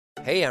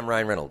Hey, I'm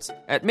Ryan Reynolds.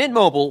 At Mint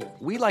Mobile,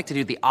 we like to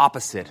do the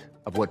opposite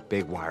of what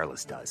Big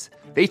Wireless does.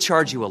 They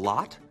charge you a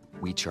lot,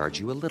 we charge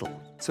you a little.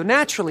 So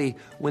naturally,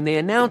 when they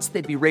announced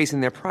they'd be raising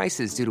their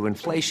prices due to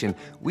inflation,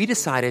 we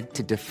decided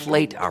to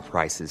deflate our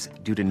prices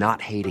due to not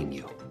hating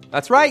you.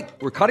 That's right.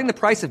 We're cutting the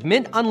price of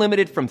Mint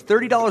Unlimited from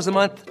 $30 a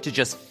month to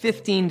just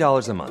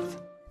 $15 a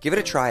month. Give it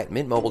a try at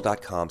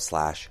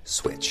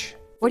mintmobile.com/switch.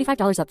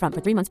 $45 up front for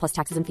 3 months plus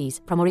taxes and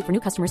fees. Promo rate for new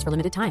customers for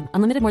limited time.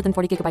 Unlimited more than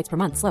 40 gigabytes per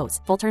month. Slows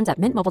full terms at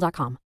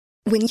mintmobile.com.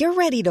 When you're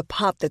ready to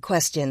pop the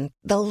question,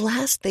 the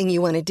last thing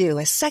you want to do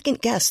is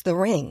second-guess the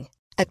ring.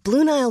 At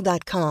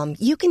BlueNile.com,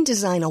 you can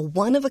design a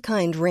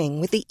one-of-a-kind ring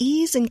with the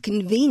ease and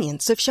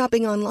convenience of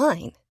shopping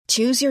online.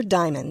 Choose your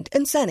diamond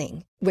and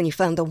setting. When you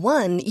find the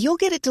one, you'll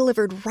get it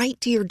delivered right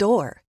to your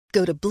door.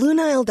 Go to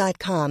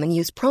BlueNile.com and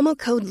use promo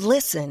code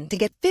LISTEN to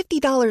get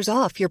 $50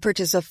 off your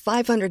purchase of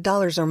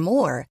 $500 or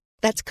more.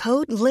 That's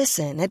code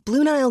LISTEN at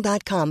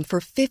BlueNile.com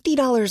for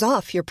 $50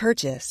 off your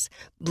purchase.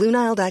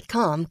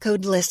 BlueNile.com,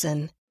 code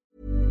LISTEN.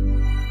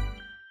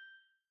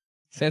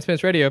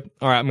 Sandspants Radio.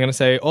 All right, I'm going to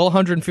say all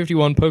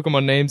 151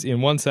 Pokemon names in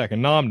 1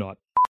 second. No, I'm not.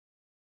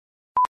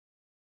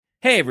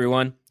 Hey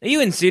everyone, are you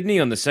in Sydney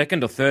on the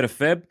 2nd or 3rd of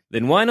Feb?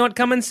 Then why not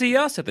come and see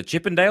us at the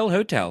Chippendale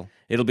Hotel?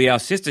 It'll be our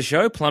sister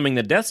show, Plumbing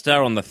the Death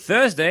Star, on the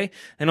Thursday,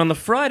 and on the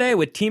Friday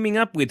we're teaming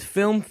up with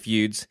Film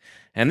Feuds.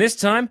 And this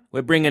time,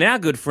 we're bringing our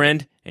good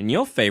friend and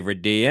your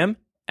favourite DM,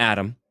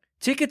 Adam.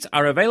 Tickets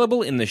are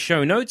available in the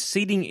show notes.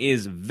 Seating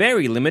is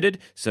very limited,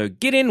 so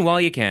get in while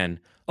you can.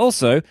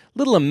 Also,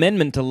 little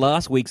amendment to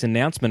last week's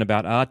announcement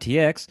about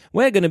RTX,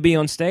 we're going to be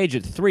on stage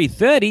at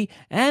 3:30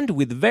 and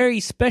with very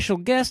special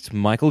guest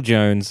Michael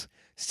Jones.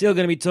 Still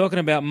going to be talking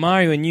about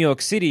Mario in New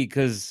York City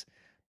because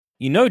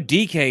you know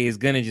DK is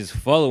going to just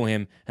follow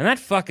him, and that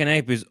fucking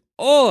ape is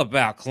all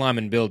about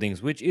climbing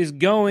buildings, which is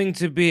going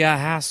to be a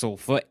hassle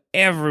for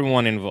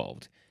everyone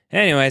involved.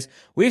 Anyways,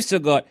 we've still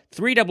got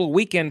 3 double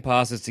weekend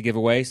passes to give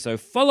away, so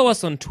follow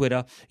us on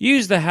Twitter,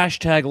 use the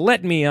hashtag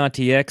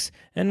LetMeRTX,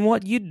 and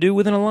what you'd do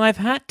with an Alive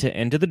hat to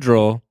enter the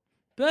draw.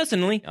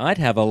 Personally, I'd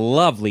have a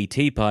lovely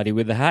tea party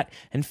with the hat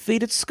and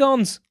feed it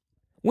scones.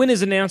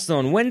 Winners announced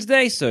on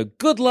Wednesday, so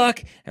good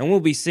luck, and we'll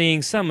be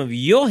seeing some of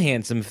your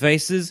handsome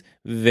faces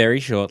very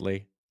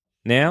shortly.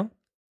 Now,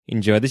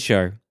 enjoy the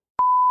show.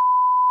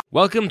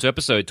 Welcome to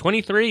episode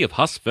 23 of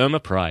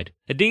Husqvarna Pride,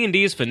 a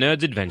D&D is for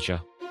Nerds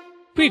adventure.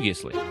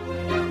 Previously. Do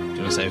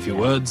you want to say a few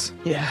words?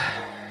 Yeah.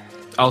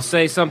 I'll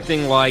say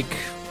something like...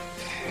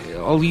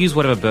 I'll use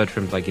whatever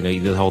Bertram's like,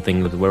 the whole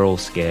thing that we're all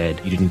scared.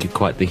 You didn't get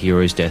quite the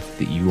hero's death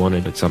that you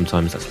wanted, but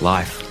sometimes that's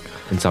life.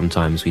 And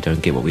sometimes we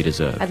don't get what we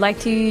deserve. I'd like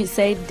to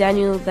say,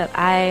 Daniel, that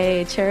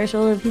I cherish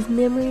all of his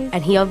memories.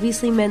 And he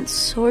obviously meant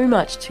so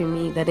much to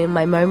me that in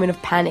my moment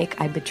of panic,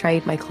 I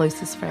betrayed my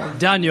closest friend.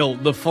 Daniel,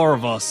 the 4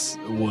 of us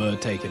were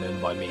taken in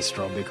by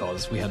Mistral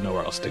because we had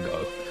nowhere else to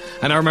go.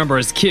 And I remember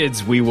as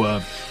kids, we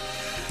were...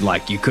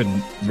 like, you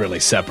couldn't really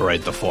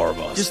separate the 4 of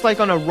us. Just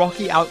like on a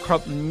rocky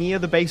outcrop near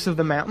the base of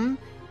the mountain,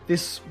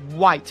 this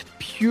white,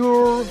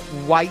 pure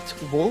white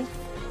wolf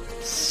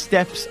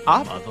steps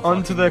up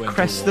onto the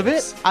crest of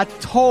it, a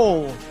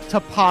toll to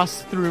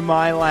pass through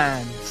my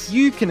lands.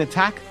 You can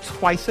attack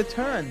twice a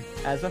turn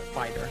as a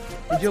fighter.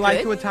 Would you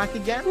like to attack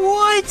again?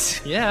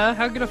 What? Yeah,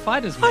 how good a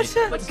fight is me?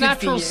 What's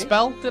natural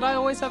spell? Did I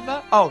always have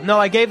that? Oh, no,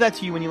 I gave that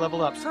to you when you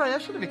leveled up. Sorry, I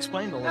should have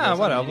explained all of this. Yeah,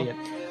 whatever.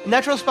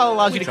 Natural spell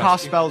allows you to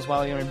cast spells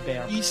while you're in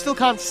bear. You still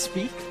can't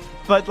speak,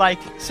 but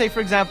say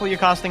for example you're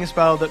casting a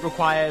spell that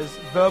requires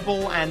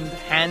verbal and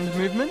hand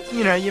movement.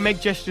 You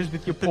make gestures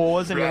with your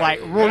paws and you're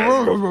like...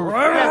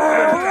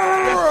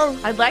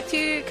 I'd like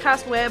to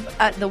cast web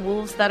at the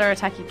wolves that are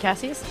attacking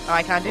Cassius. Oh,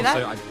 I can't do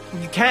that?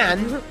 You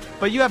can,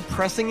 but you have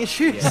pressing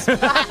issues.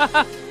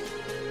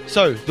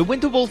 So, the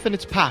Winter Wolf and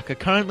its pack are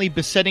currently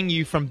besetting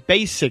you from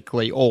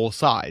basically all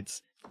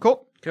sides.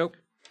 Cool.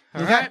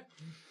 Okay.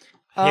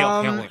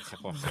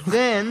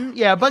 Then,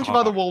 a bunch of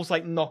other wolves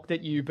knocked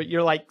at you, but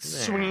you're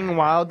swinging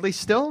wildly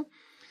still.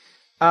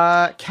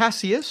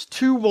 Cassius,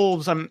 2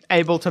 wolves are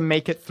able to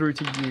make it through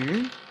to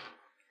you.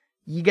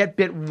 You get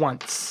bit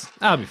once.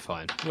 I'll be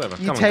fine. Whatever.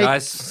 You Come on, take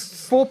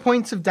guys. 4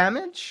 points of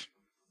damage.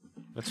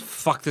 Let's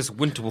fuck this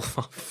Winter Wolf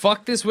up.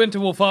 Fuck this Winter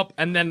Wolf up,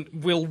 and then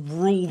we'll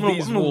rule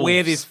these I'm gonna wolves.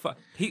 wear this...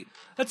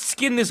 Let's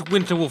skin this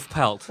Winter Wolf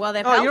pelt. Well,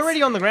 they're Oh, you're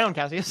already on the ground,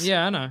 Cassius.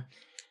 Yeah, I know.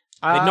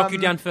 They knock you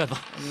down further.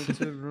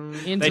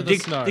 Into the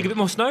snow. Dig a bit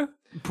more snow,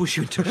 push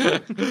you into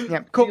it.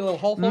 Yeah,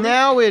 cool.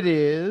 Now it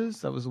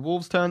is... That was the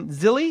wolf's turn.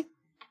 Zilly?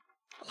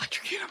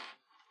 Electrocute him.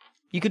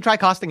 You could try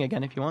casting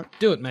again if you want.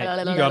 Do it, mate.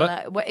 You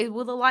got it.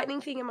 Will the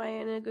lightning thing, am I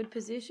in a good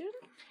position?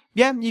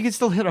 Yeah, you can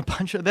still hit a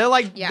bunch of...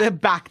 They're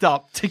backed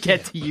up to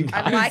get to you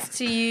guys. I'd like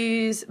to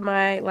use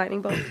my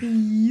lightning bolt,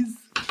 please.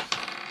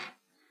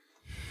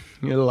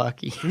 You're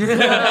lucky.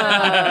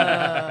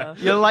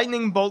 Your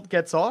lightning bolt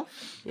gets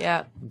off.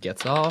 Yeah.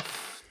 Gets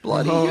off.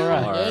 Bloody All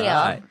right.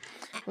 Yeah.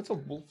 What's a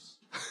wolf's?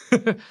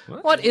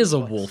 What is a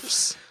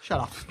wolf's?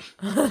 Shut up.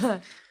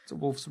 It's a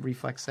wolf's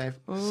reflex save.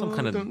 Some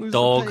kind don't lose of the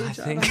dog, page,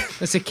 I think. Adam.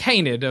 It's a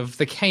canid of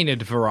the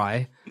canid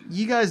variety.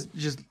 You guys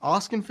just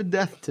asking for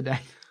death today.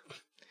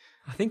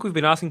 I think we've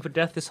been asking for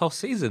death this whole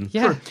season.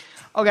 Yeah.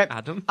 Okay.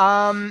 Adam.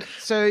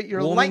 So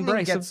your Warm lightning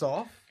embrace gets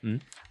of-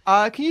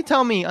 off. Can you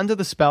tell me under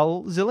the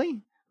spell,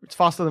 Zilly? It's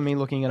faster than me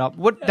looking it up.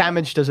 What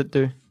damage does it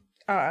do?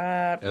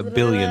 A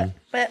billion.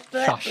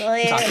 Shush.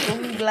 I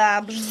think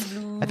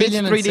it's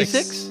Billion and 3d6.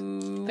 six.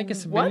 I think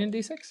it's a billion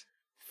d6.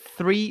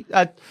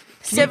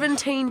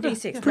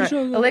 17d6.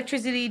 No.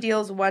 Electricity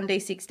deals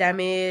 1d6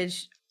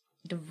 damage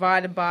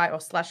divided by or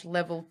 /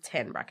 level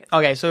 10 brackets.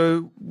 Okay,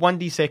 so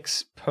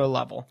 1d6 per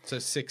level. So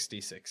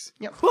 66.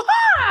 Yep.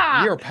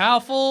 You're a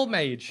powerful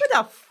mage. What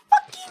the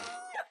fucking...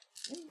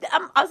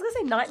 I was going to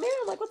say nightmare.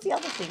 I'm like, what's the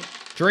other thing?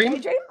 Dream?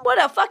 Daydream?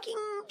 What a fucking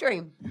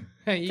dream.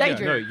 Hey, you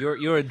Daydream. go. No,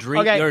 you're a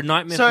dream. Okay, You're a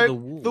nightmare so for the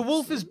wolf. the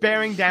wolf is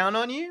bearing down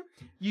on you.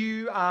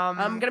 You I'm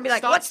going to be like,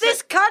 start what's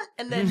this, cunt?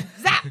 And then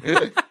zap.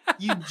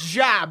 You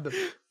jab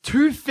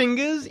 2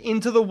 fingers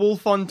into the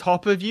wolf on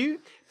top of you,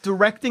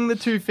 directing the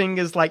 2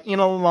 fingers like in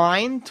a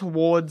line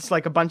towards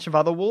like a bunch of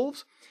other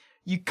wolves.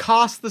 You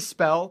cast the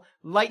spell.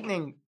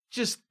 Lightning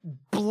just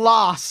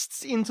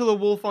blasts into the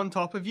wolf on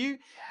top of you,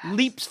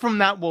 leaps from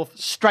that wolf,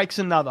 strikes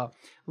another.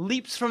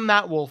 Leaps from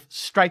that wolf,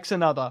 strikes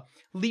another.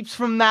 Leaps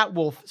from that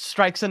wolf,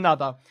 strikes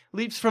another.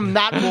 Leaps from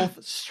that wolf,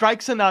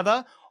 strikes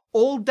another.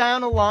 All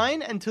down a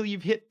line until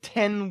you've hit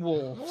 10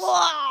 wolves.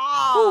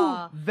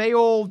 Whoa. They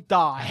all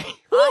die.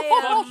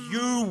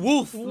 You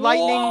wolf.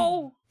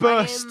 Lightning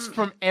bursts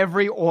from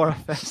every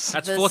orifice.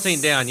 That's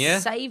 14 down, yeah?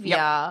 Savior.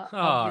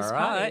 All of this right.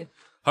 party.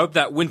 Hope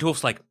that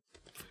Windwolf's like,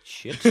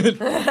 shit. See,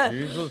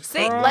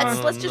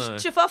 let's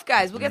just chiff off,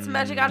 guys. We'll get some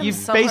magic items You've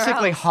somewhere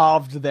basically else.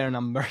 halved their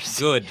numbers.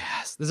 Good.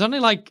 There's only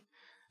like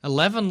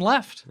 11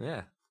 left.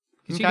 Yeah.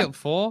 She Okay. killed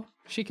 4.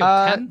 She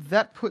killed 10.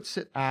 That puts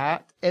it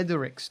at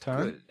Edaric's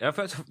turn. Do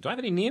I have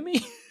any near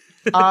me?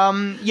 Yeah,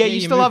 you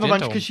you still have a moved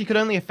bunch into because she could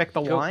only affect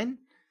the line.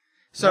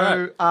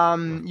 So,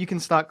 you can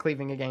start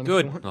cleaving again. if you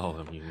Good. want.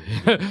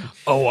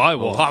 Oh, I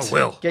will. I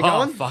will. Get I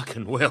going?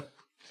 fucking will.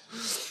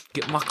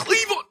 Get my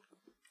cleave on.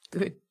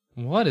 Good.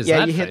 What is Yeah,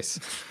 that you hit. face?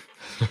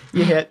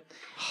 You hit.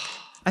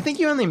 I think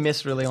you only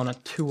miss really on a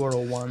 2 or a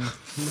 1.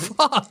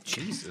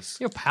 Jesus.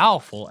 You're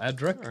powerful,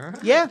 Edric.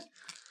 Yeah,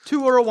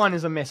 2 or a 1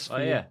 is a miss for Oh,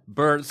 you. yeah.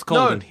 Birds cold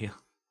No. in here.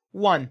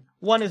 1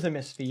 is a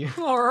miss for you.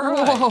 All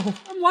right.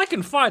 I'm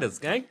liking fighters,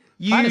 gang.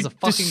 You Fighters are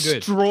fucking good.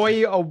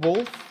 destroy a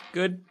wolf.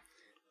 Good.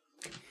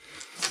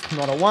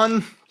 Not a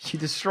 1. You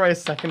destroy a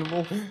second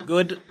wolf.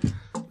 Good.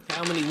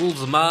 How many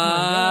wolves am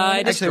I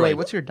Actually, destroying? wait,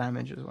 what's your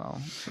damage as well?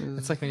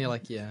 It's like when you're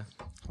like, yeah.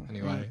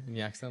 Anyway, and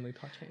you accidentally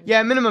touch it.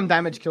 Yeah, minimum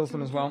damage kills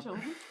them as well. So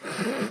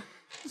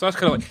I was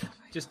kind of like,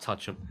 just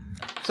touch him.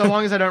 So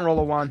long as I don't roll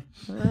a 1.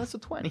 That's a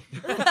 20.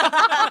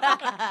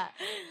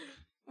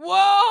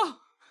 Whoa!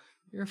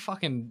 You're a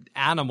fucking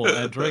animal,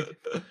 Edric.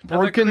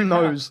 Broken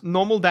nose,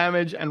 normal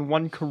damage, and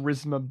 1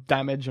 charisma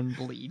damage and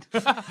bleed.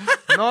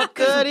 Not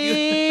that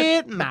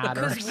it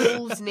matters. Because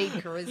wolves need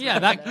charisma. Yeah,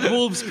 that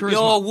wolf's charisma.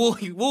 Yo,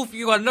 wolf,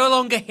 you are no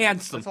longer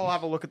handsome. Let's all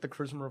have a look at the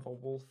charisma of a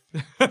wolf.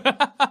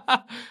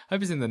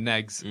 Hope it's in the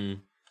negs.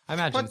 I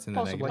imagine it's in the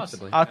negs.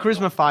 Possibly.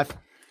 Charisma 5.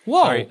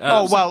 Whoa! Sorry,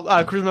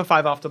 Charisma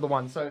 5 after the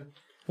 1, so...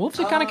 Wolves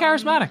are kind of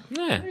charismatic.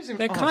 Yeah,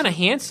 they're kind of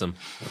handsome.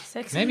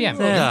 Sexy. Maybe I'm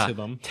Yeah. into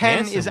them. 10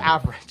 Handsome. is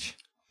average.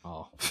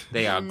 Oh.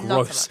 They are Not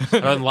gross. so I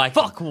don't like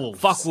Fuck them. wolves.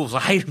 Fuck wolves. I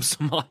hate them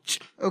so much.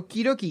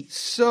 Okie dokie.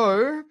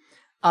 So,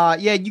 yeah,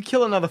 you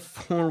kill another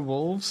 4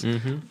 wolves.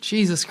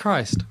 Jesus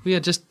Christ. We are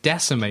just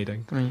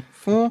decimating. 3,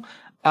 4.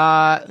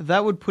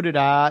 That would put it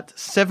at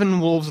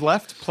 7 wolves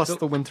left, plus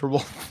the winter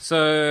wolf.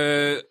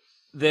 So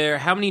there,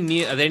 how many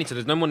near? Are there any? So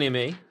there's no more near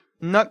me.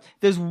 No,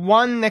 there's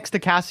 1 next to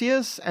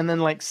Cassius, and then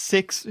like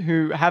 6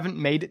 who haven't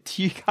made it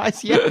to you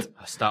guys yet.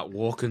 I start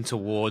walking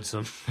towards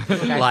them,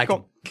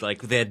 cool.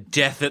 like they're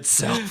death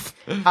itself.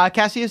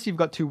 Cassius, you've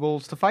got 2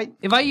 wolves to fight.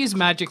 If I use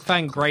Magic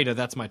Fang Greater,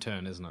 that's my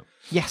turn, isn't it?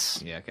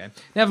 Yes. Yeah, okay.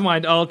 Never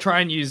mind. I'll try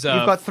and use.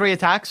 You've got 3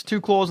 attacks,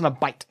 2 claws, and a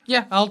bite.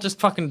 Yeah, I'll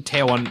just fucking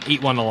tear one,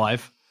 eat one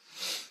alive.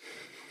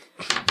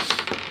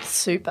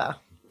 Super.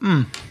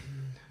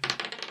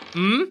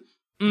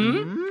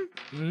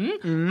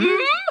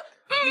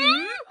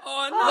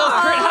 Oh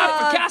Oh, crit hap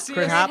for Cassius.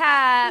 Crit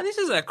hap. This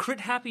is a crit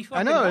happy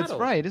fucking I know, it's battle.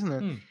 right, isn't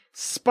it?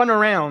 Spun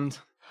around.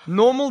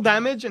 Normal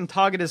damage and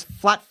target is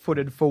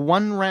flat-footed for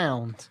 1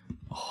 round.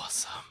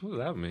 Awesome. What does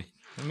that mean?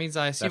 That means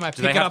I assume I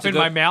Do they pick it have up to in go-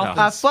 my mouth.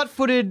 No.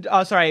 Flat-footed,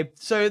 sorry,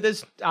 so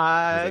there's,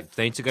 They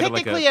need to go to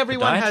like technically a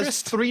everyone has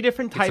podiatrist? 3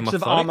 different Get some types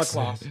of armor orthotics?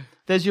 class.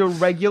 There's your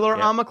regular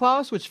armor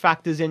class, which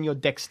factors in your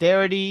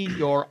dexterity,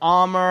 your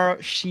armor,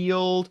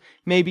 shield,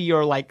 maybe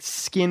your like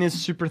skin is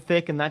super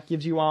thick and that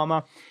gives you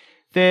armor.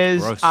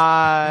 There's Gross.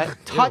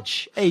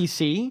 touch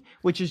AC,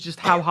 which is just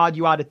how hard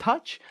you are to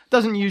touch.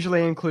 Doesn't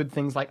usually include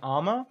things like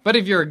armor. But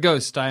if you're a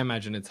ghost, I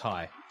imagine it's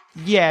high.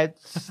 Yeah,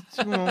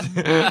 well,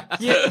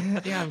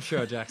 Yeah, I'm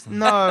sure, Jackson.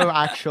 no,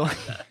 actually.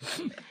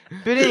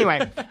 But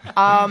anyway,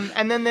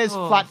 and then there's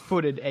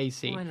flat-footed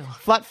AC.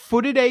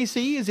 Flat-footed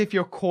AC is if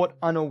you're caught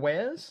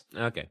unawares.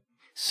 Okay.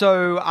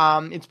 So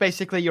it's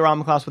basically your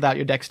armor class without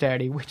your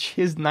dexterity, which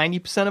is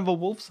 90% of a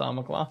wolf's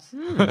armor class.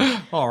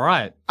 All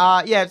right.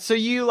 Yeah, so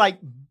you like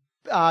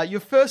your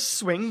first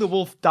swing, the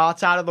wolf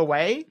darts out of the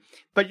way,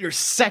 but your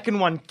second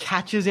one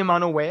catches him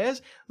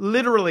unawares,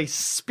 literally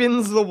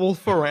spins the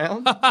wolf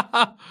around,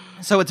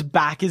 so its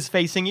back is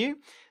facing you.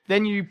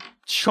 Then you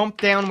chomp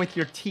down with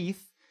your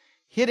teeth,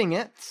 hitting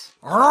it.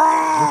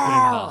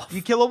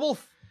 You kill a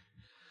wolf.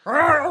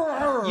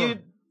 You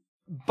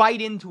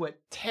bite into it,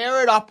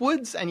 tear it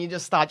upwards, and you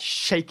just start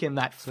shaking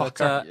that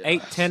fucker.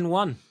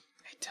 8-10-1.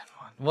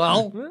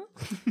 Well,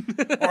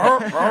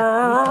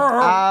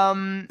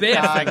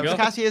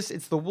 Cassius,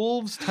 it's the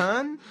wolves'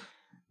 turn.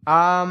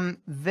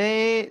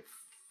 They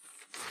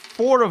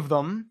 4 of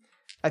them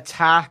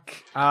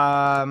attack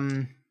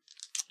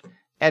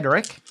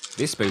Edric.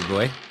 This big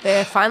boy.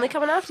 They're finally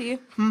coming after you.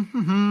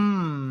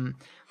 and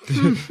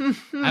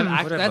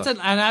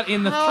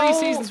in the 3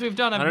 seasons we've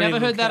done, I've never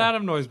heard that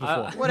Adam noise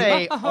before. What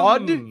a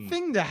odd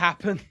thing to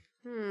happen.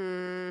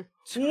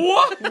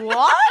 What?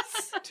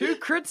 2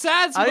 crit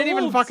sads. I didn't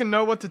even fucking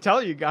know what to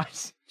tell you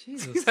guys.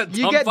 Jesus.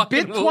 You get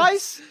bit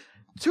twice,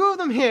 2 of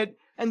them hit,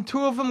 and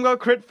 2 of them go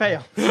crit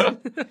fail. I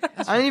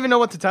don't even know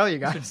what to tell you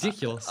guys.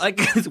 Ridiculous. I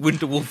guess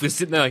Winter Wolf is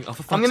sitting there like, oh,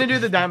 for fuck's I'm going to sake. do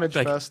the damage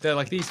first. They're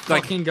like these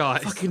fucking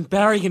guys. Fucking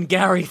Barry and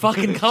Gary,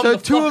 fucking come So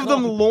the 2 fuck of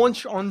them on.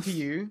 launch onto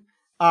you,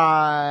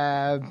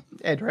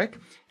 Edric,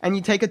 and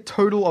you take a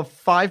total of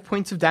 5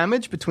 points of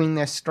damage between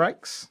their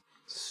strikes.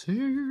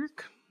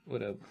 Sick.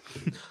 What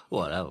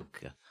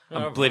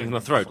I'm bleeding in my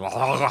throat.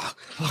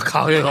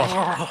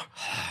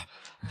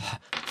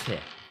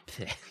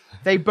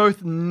 They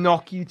both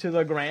knock you to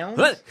the ground.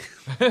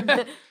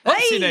 Whoopsie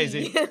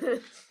daisy.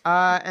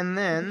 And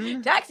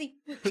then, Taxi.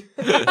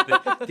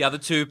 The other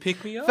 2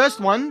 pick me up. first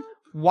one,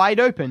 wide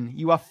open.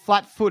 You are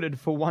flat-footed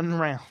for 1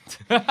 round.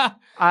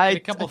 A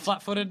couple of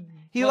flat-footed.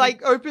 He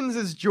opens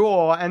his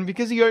jaw, and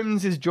because he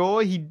opens his jaw,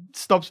 he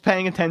stops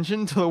paying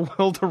attention to the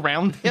world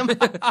around him.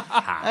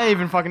 I don't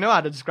even fucking know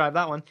how to describe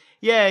that one.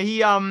 Yeah, he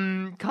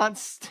can't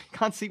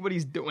see what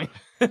he's doing.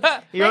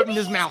 He opened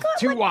his mouth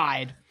too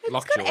wide.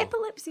 It's got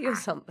epilepsy or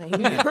something.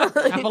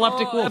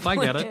 Epileptic wolf, I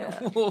get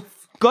it.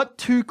 Got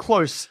too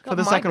close for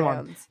the second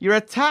one. migraines. Your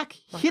attack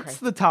hits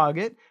the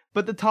target,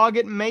 but the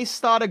target may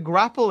start a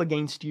grapple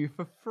against you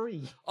for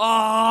free. Oh,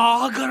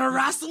 I got to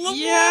wrestle him.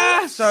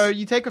 Yes! So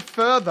you take a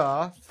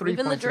further 3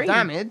 Living the points of dream.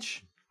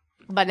 damage.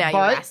 But now you're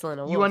But wrestling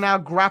a wolf. you are now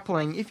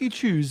grappling if you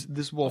choose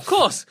this wolf. Of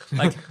course.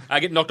 Like, I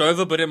get knocked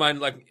over, but in my,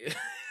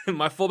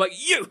 my fallback,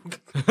 you.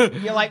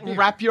 You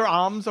wrap your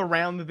arms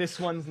around this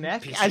one's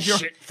neck Piece as of you're.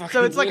 shit fucking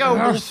So it's like a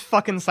wolf. wolf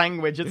fucking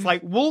sandwich. It's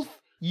like wolf,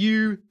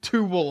 you,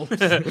 2 wolves.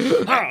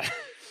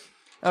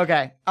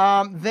 Okay.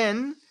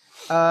 Then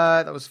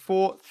that was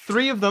 4.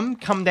 3 of them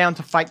come down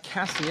to fight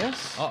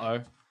Cassius.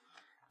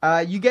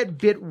 You get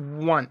bit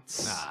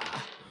once.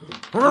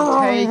 You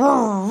take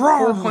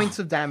 4 points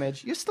of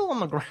damage. You're still on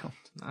the ground.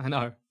 I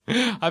know.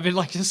 I've been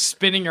just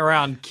spinning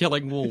around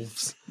killing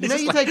wolves. You know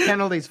you take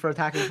penalties for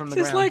attacking from the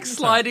It's ground. like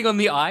sliding on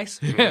the ice.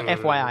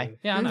 FYI.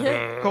 Yeah, I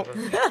know. Cool.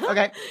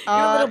 Okay.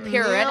 a little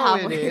pirouette now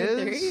it halfway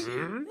is.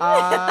 through.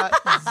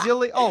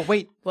 Zilly. Oh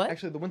wait. What?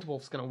 Actually, the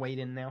Winterwolf's gonna wade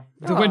in now.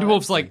 The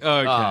Winterwolf's like,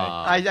 okay.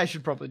 I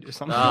should probably do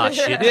something.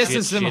 Shit. This shit,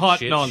 is some shit, hot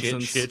shit,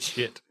 nonsense.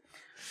 Shit.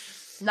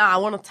 Nah, I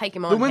want to take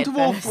him on. The head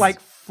Winterwolf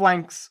first.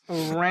 flanks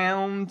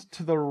around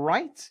to the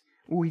right.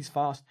 Oh, he's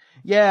fast.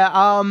 Yeah,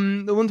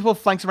 the Winterwolf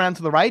flanks around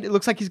to the right. It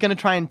looks like he's going to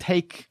try and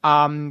take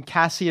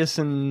Cassius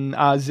and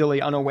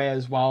Zilly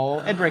unawares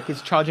while Edric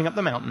is charging up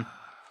the mountain.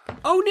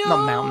 Oh no!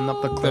 Not mountain,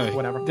 up the cliff,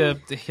 whatever. The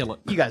hill.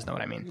 You guys know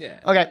what I mean.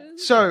 Yeah. Okay,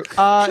 so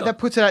that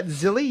puts it at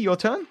Zilly. Your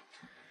turn.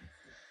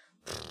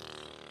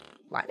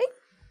 Lightning.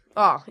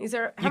 Oh, is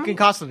there? You can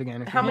cast it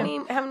again. If How you many?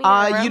 want. How many?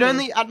 around You'd me?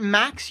 only at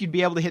max you'd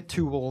be able to hit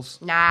 2 walls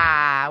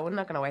Nah, we're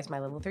not gonna waste my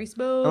level 3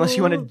 spell. unless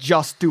you want to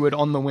just do it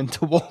on the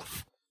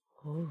Winterwolf.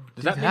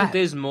 Does that mean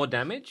there's more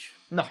damage?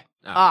 No,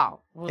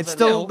 Oh, well, it's then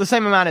still no. the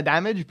same amount of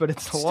damage, but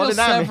it's a lot Still of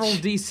damage. several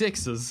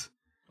D6s.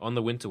 On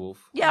the Winter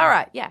Wolf. Yeah, all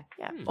right. Yeah.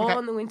 All Okay.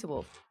 on the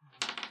Winterwolf.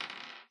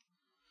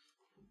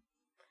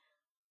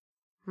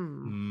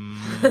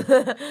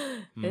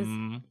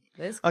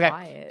 There's Okay,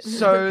 quiet.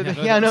 so it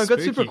got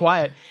super Spooky.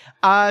 quiet.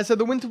 So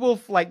the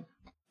Winterwolf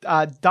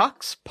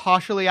ducks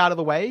partially out of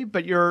the way,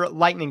 but your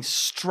lightning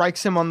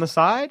strikes him on the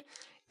side.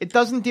 It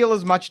doesn't deal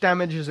as much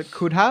damage as it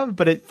could have,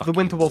 but the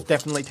Winterwolf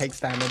definitely takes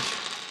damage.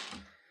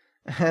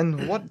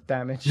 And what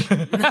damage?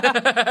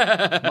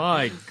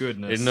 My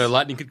goodness. Didn't know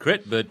lightning could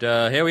crit, but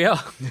here we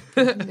are.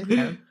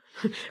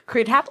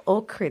 Crit hap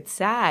or crit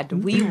sad?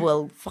 We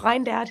will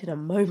find out in a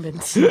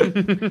moment.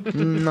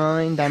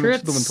 9 damage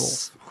to the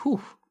Winterwolf.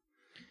 Whew.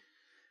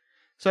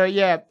 So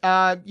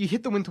yeah, you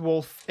hit the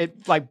Winterwolf.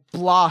 It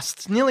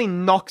blasts, nearly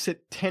knocks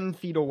it 10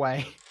 feet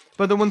away,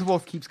 but the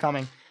Winterwolf keeps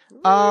coming.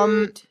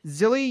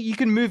 Zilly, you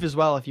can move as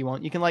well if you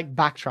want. You can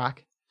backtrack.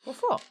 What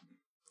for?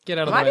 Get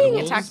out of Am I the way. being the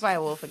wolves. attacked by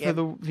a wolf For again?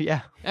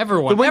 the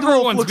Everyone. Winterwolf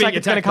Everyone's looks being like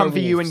it's going to attacked by come for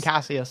you and wolves.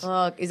 Cassius.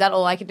 Is that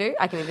all I can do?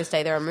 I can either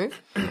stay there or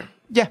move?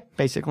 Yeah,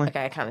 basically.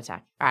 Okay, I can't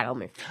attack. All right, I'll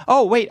move.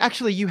 Oh, wait,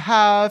 actually, you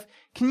have...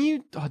 Can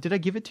you... Oh, did I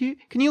give it to you?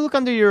 Can you look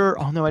under your...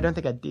 Oh, no, I don't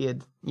think I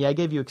did. Yeah, I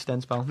gave you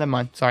Extend Spell. Never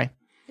mind, sorry.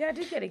 Yeah, I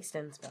did get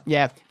extend spell.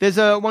 Yeah, there's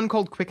a one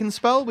called Quicken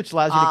Spell, which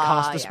allows you to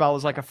cast a spell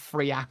as like a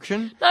free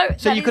action. No,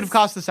 so you could have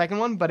cast the second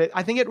one, but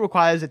I think it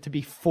requires it to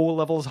be 4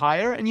 levels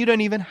higher, and you don't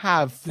even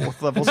have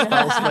 4th level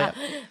spells yet.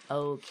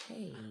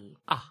 Okay.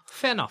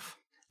 Fair enough.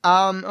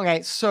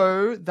 Okay,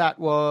 so that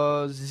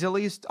was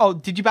Zilly's. Oh,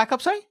 did you back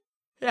up, sorry?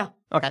 Yeah.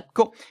 Okay,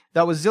 cool.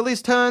 That was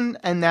Zilly's turn,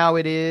 and now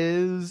it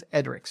is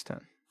Edric's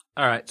turn.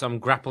 All right, so I'm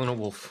grappling a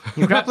wolf.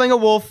 You're grappling a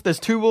wolf. There's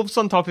 2 wolves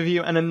on top of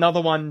you, and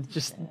another one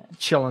just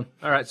chilling.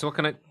 All right, so what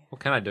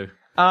can I do?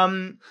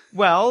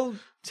 Well,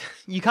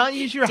 you can't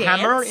use your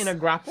hammer in a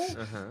grapple.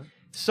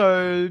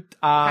 So,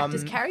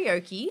 Practice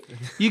karaoke.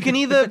 you can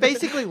either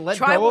basically let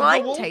Try go of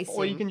wine the wolf, or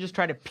tasting. you can just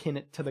try to pin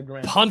it to the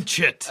ground. Punch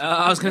it.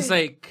 I was going to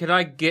say, could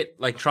I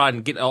try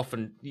and get off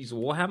and use a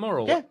warhammer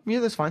or what? Yeah,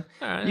 that's fine.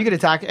 Alright. You can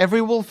attack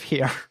every wolf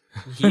here.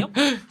 Yep.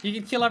 You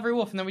can kill every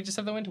wolf, and then we just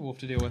have the winter wolf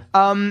to deal with.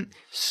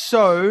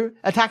 So,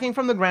 attacking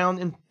from the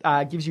ground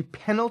gives you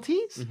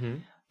penalties.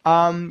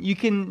 You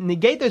can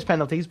negate those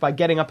penalties by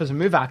getting up as a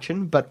move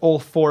action, but all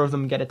 4 of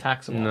them get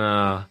attacks.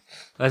 No.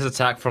 Let's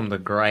attack from the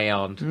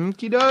ground.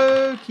 Okie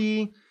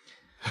dokie.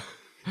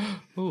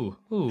 Ooh.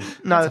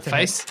 No, That's a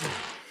face.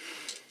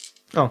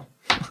 Oh,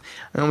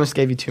 I almost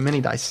gave you too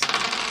many dice.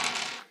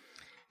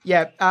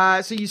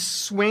 Yeah, so you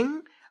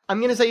swing. I'm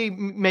going to say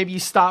maybe you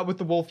start with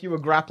the wolf you were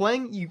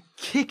grappling. You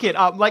kick it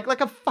up like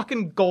a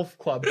fucking golf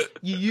club.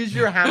 You use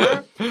your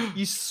hammer.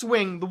 You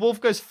swing. The wolf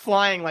goes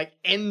flying like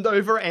end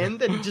over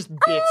end and just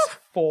bits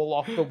fall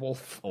off the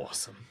wolf.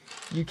 Awesome.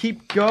 You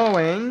keep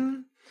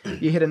going.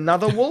 You hit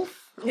another wolf.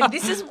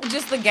 This is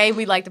just the game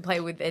we like to play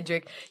with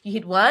Edric. You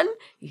hit one,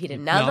 you hit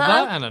another,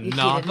 and you hit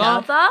another.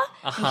 another,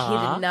 you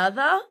hit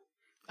another.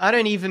 I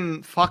don't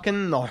even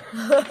fucking know.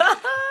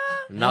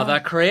 Another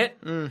crit.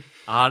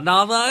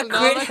 Another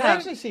crit.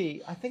 Actually,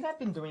 see, I think I've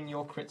been doing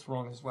your crits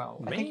wrong as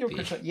well. I think your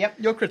Maybe. crits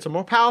your crits are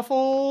more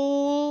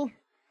powerful.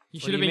 You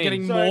What should have do been you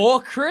getting mean?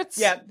 more crits.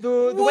 Yeah,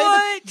 the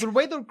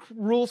way the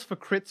rules for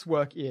crits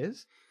work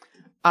is,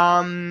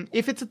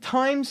 if it's a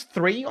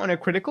 ×3 on a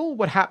critical,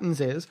 what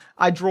happens is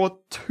I draw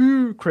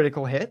 2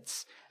 critical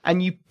hits,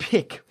 and you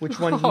pick which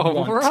one you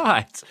want.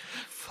 right.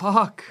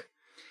 Fuck.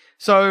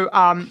 So,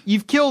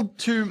 you've killed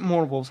 2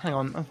 more wolves. Hang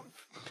on, I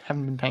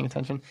haven't been paying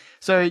attention.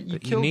 So you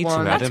killed need to,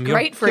 one. Adam. That's You're-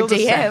 great for a killed the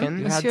DM.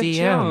 second. That's your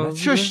job.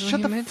 Shush!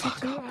 Shut the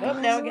fuck up. Oh,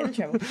 now I get in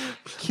trouble.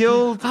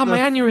 Killed. Oh, my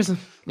aneurysm.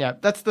 Yeah,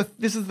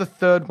 this is the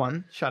 3rd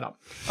one. Shut up.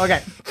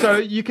 Okay, so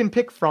you can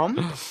pick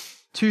from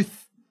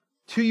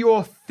to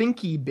your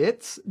thinky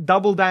bits,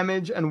 double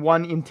damage and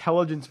 1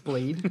 intelligence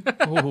bleed,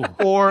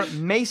 or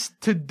mace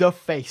to the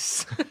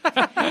face.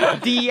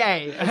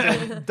 DA,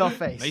 as in the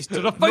face. Mace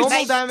to the face. Normal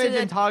Mace to damage the-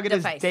 and target the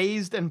is face.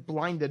 dazed and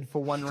blinded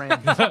for 1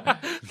 round.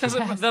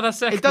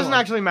 It It doesn't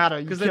actually matter.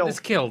 You because kill. it's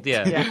killed.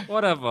 Yeah. Yeah.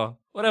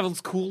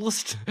 Whatever's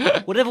coolest.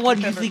 Whatever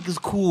one you think is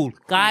cool,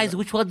 guys.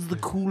 Which one's the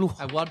cool one?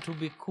 I want to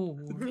be cool.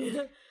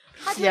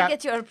 How do Yeah. I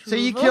get your approval? So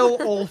you kill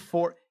all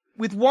 4.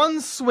 With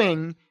 1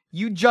 swing,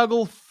 you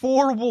juggle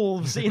 4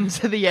 wolves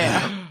into the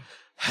air.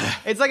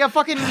 It's like a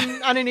fucking,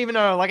 I don't even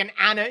know, like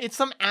it's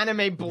some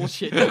anime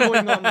bullshit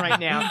going on right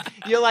now.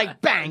 You're like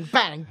bang,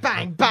 bang,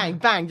 bang, bang,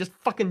 bang, just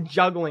fucking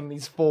juggling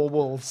these 4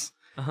 wolves.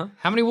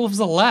 How many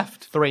wolves are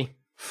left? 3,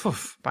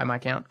 by my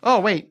count. Oh,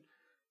 wait.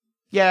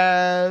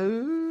 Yeah.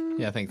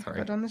 Yeah, I think Have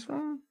 3. I done this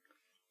wrong?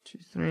 2,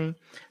 3.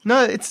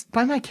 No, it's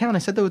by my count. I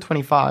said there were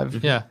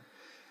 25. Yeah.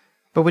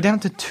 But we're down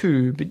to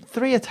 2, but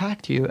 3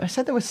 attacked you. I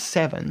said there were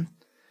 7.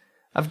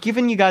 I've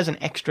given you guys an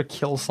extra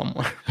kill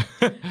somewhere.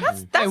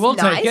 That's we'll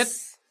nice. take it.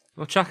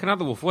 We'll chuck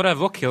another wolf.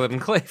 Whatever. We'll kill it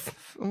and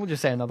cliff. We'll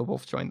just say another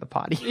wolf joined the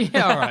party.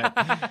 Yeah, all right.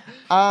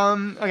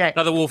 Okay.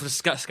 Another wolf is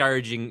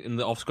scourging in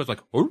the offskirts like,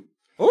 oh.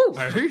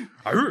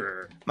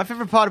 My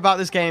favorite part about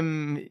these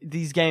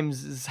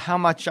games, is how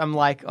much I'm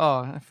like, oh,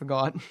 I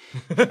forgot.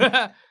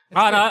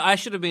 Right, I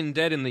should have been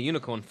dead in the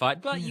unicorn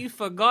fight, but you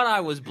forgot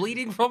I was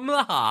bleeding from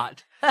the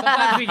heart.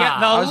 Sometimes we get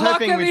the I was luck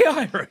hoping of we'd- the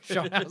Irish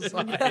on our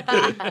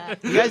side.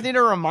 You guys need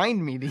to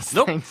remind me these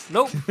Nope, things.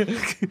 nope.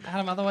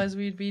 Adam, otherwise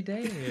we'd be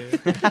dead.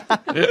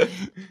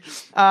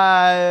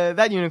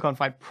 That unicorn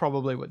fight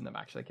probably wouldn't have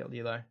actually killed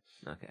you, though.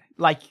 Okay,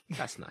 Like,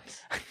 that's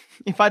nice.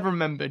 if I'd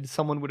remembered,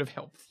 someone would have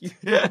helped you.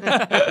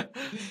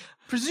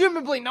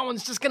 Presumably, no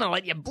one's just going to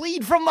let you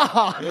bleed from the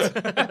heart.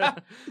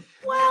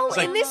 Well,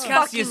 in this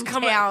fucking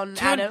town,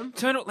 Adam.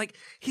 Turn it like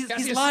he's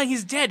Cassius. lying,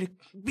 he's dead.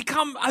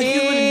 Become a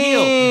human and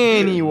heal.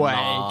 Anyway,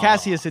 No.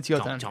 Cassius, it's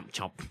your turn. Chomp,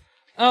 chomp,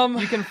 chomp.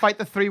 You can fight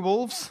the 3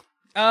 wolves.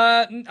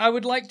 I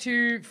would like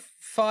to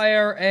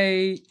fire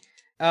a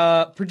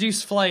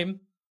produce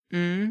flame.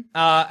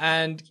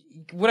 And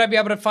would I be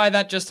able to fire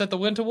that just at the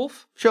winter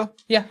wolf? Sure.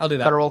 Yeah, I'll do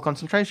that. Gotta roll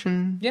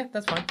concentration. Yeah,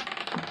 that's fine.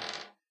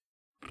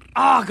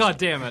 Oh, god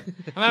damn it. I'm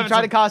You having try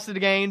some- to cast it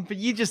again, but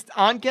you just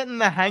aren't getting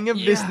the hang of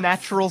this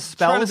natural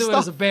spell Trying to do it stuff.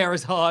 as a bear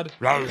is hard.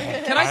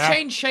 Can I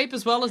change shape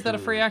as well? Is that a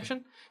free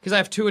action? Because I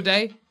have 2 a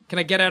day. Can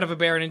I get out of a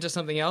bear and into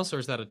something else, or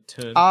is that a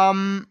turn?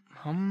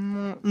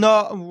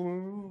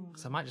 No.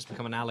 So I might just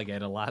become an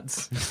alligator,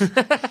 lads.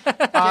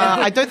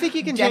 I don't think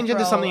you can change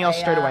into something else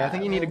straight away. I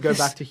think you need to go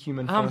back to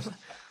human first.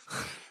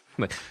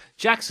 Like,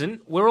 Jackson,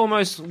 we're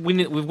almost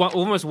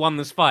almost won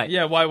this fight.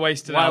 Yeah, why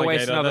waste an Why alligator?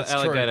 waste another That's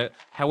alligator?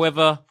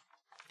 However,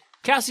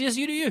 Cassius,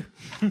 you do you.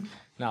 True.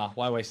 Nah,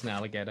 why waste an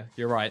alligator?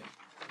 You're right.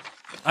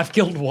 I've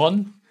killed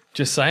one.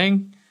 Just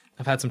saying.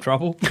 I've had some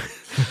trouble.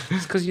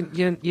 It's because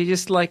you're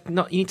just like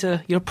not.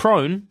 You're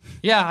prone.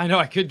 Yeah, I know.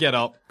 I could get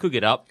up. Could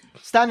get up.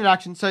 Standard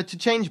action. So to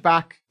change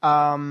back,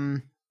 oh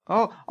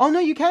no,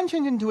 you can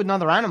change into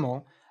another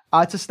animal.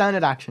 It's a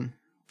standard action.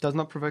 Does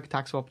not provoke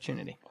attacks of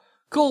opportunity.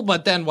 Cool,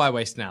 but then why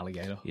waste an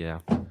alligator? Yeah.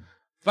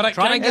 But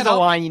can I There's get a up?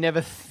 line you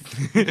never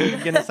you're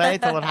gonna say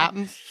till it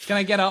happens. Can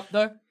I get up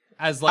though?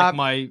 As like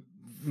my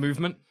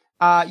movement?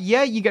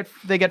 Yeah,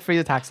 they get free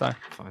attacks though.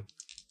 Fine.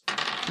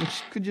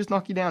 Which could just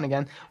knock you down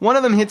again. One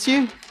of them hits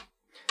you.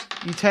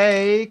 You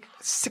take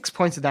 6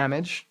 points of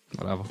damage.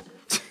 Whatever.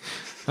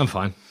 I'm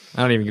fine.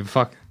 I don't even give a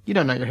fuck. You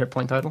don't know your hit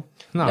point total.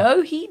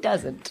 No, he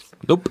doesn't.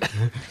 Nope.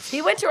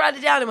 He went to write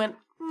it down and went,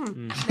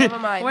 never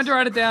mind. I went to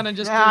write it down and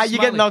just. You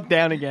get knocked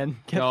down again.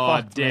 Get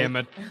God fucked, damn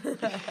mate. it.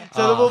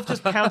 So the wolf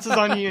just pounces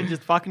on you and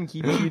just fucking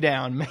keeps you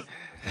down, mate.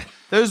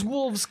 Those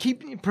wolves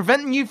keep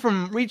preventing you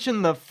from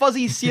reaching the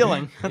fuzzy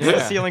ceiling. That's the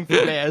ceiling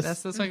for bears.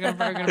 That's how I'm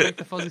gonna break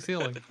the fuzzy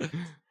ceiling.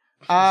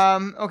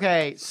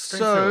 Okay,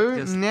 so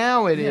Just-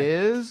 now it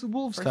is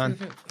Wolf's turn.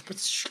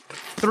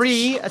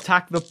 3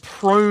 attack the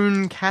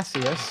prone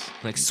Cassius.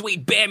 Like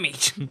sweet bear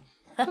meat.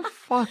 What the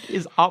fuck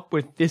is up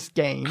with this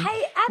game?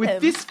 Hey, With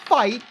Adam. this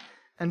fight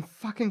and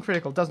fucking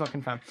critical. Does not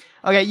confirm.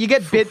 Okay, you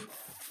get bit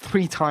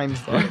 3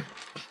 times though.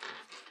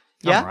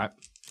 Yeah? All right.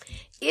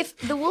 If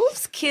the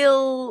wolves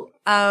kill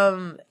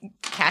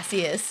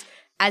Cassius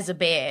as a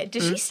bear,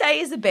 does she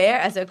stay as a bear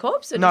as her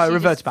corpse? Or No, does it she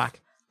reverts just...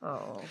 back.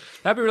 Oh.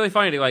 That'd be really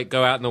funny to like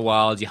go out in the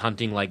wild. You're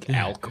hunting like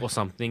elk or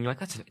something. You're like,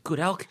 that's a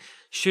good elk.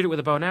 Shoot it with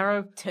a bow and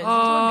arrow. Turns into a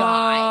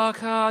guy.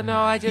 God, no,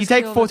 I just You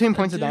take killed 14 a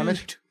points of dude.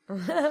 damage.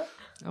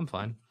 I'm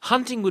fine.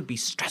 Hunting would be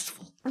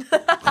stressful.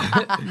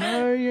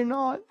 No, you're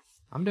not.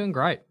 I'm doing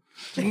great.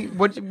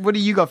 What do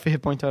you got for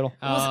hit point total?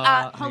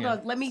 Hold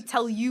on, let me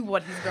tell you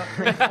what he's got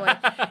for his point.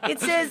 It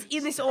says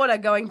in this order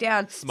going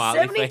down: Smiley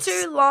 72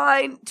 face.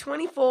 line,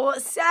 24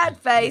 sad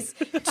face,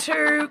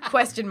 2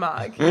 question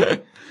mark.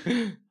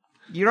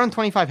 You're on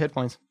 25 hit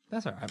points.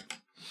 That's all right.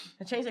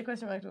 I changed that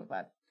question mark to a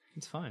 5.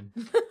 It's fine.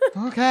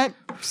 Okay,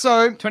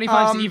 so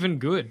 25 is even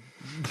good.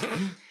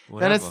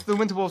 then it's the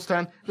Winter Wolf's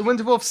turn. The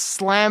Winter Wolf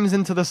slams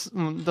into this.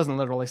 Doesn't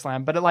literally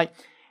slam, but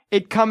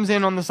it comes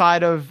in on the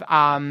side of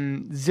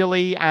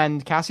Zilly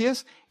and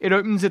Cassius. It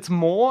opens its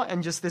maw,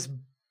 and just this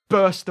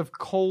burst of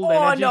cold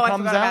Oh energy no, I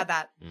comes forgot out. about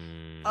that.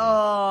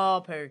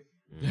 Oh poo.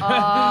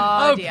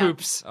 Oh, dear.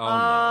 Poops.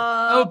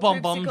 Oh,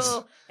 bum-bums.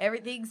 poopsicle.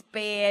 Everything's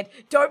bad.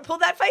 Don't pull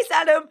that face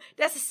at him.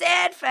 That's a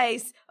sad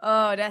face.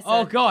 Oh,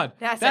 Oh God,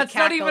 That's not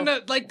cackle. even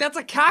that's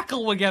a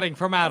cackle we're getting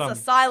from Adam.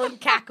 That's a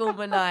silent cackle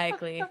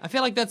maniacally. I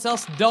feel like that's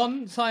us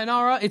done.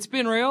 Sayonara. It's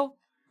been real.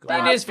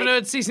 D&D's for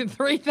Nerds Season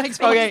 3. Thanks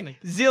for listening.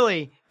 Okay,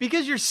 Zilly,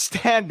 because you're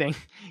standing,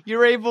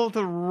 you're able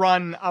to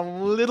run a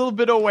little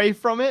bit away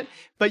from it,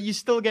 but you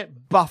still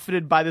get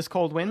buffeted by this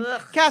cold wind.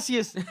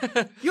 Cassius,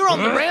 you're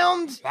on the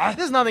ground.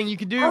 There's nothing you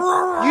can do.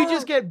 You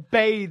just get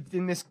bathed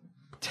in this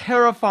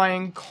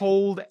terrifying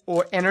cold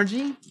or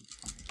energy.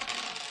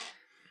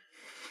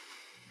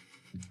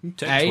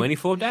 Take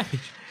 24 damage.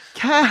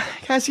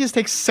 Cassius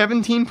takes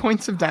 17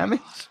 points of damage.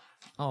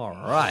 All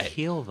right.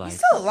 Kill thy.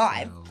 Still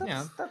alive.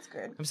 Yeah. That's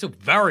good. I'm still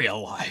very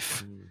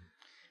alive.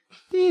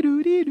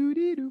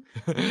 Dee-doo.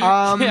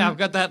 Yeah, I've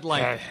got that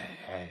like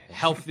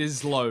health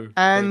is low.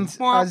 And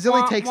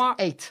Zilly takes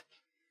 8.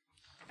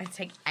 I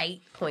take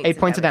 8 points. 8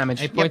 points of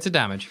damage. 8 points of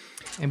damage.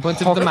 8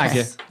 points of the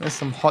magia. There's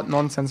some hot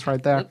nonsense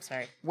right there. Oops,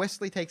 sorry.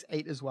 Wesley takes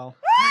 8 as well.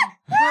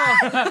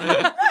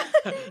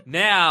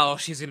 Now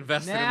she's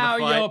invested Now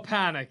in the fight. you're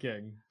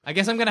panicking. I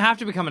guess I'm gonna have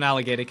to become an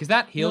alligator because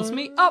that heals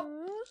me up.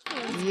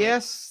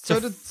 Yes, so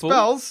a do full-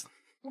 spells.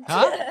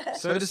 Huh?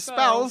 So do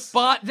spells.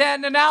 But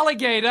then an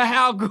alligator,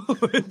 how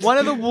good? One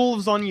of the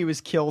wolves on you is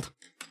killed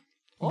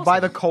by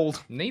the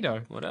cold.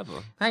 Neato. Whatever.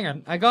 Hang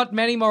on, I got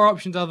many more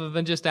options other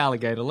than just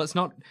alligator. Let's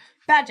not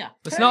Badger.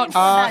 Let's Turn not into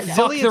a badger. fuck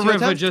Zilly, the it's your river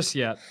turn. just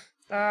yet.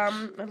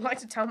 I'd like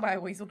to tell my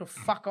weasel to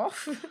fuck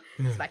off.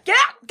 It's like, get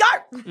out,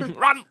 go!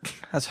 Run!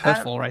 That's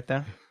hurtful right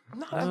there.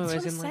 No, I'm trying to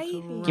as in, like, save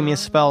you. Give me a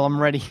spell.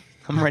 I'm ready.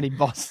 I'm ready,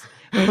 boss.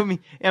 I'm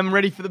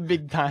ready for the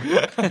big time.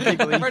 Big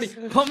leagues. Ready?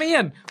 Put me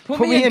in. Put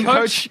Put me in,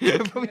 coach. Put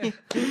me in. Is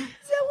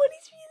that what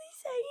he's really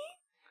saying?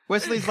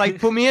 Wesley's like,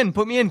 put me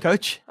in,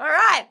 coach. All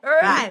right.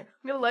 I'm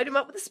going to load him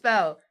up with a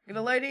spell. I'm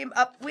going to load him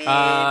up with...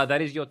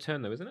 That is your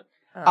turn, though, isn't it?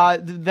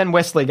 Then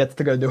Wesley gets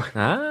to go do it.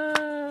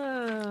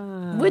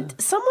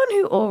 Would someone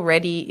who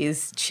already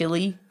is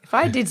chilly, if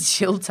I did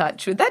chill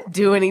touch, would that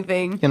do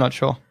anything? You're not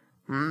sure.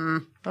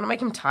 Want to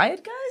make him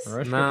tired,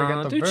 guys?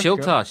 No, do chill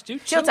touch. Do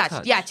Chill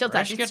touch. Yeah, chill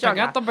touch. It's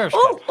stronger. Get the best.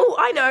 Oh,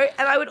 I know.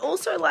 And I would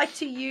also like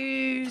to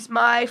use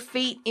my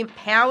feet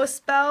empower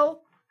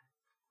spell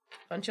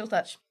on chill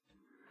touch.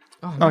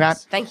 Okay.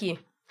 Thank you.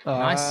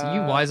 Nice,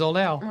 you wise old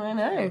owl. I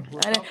know.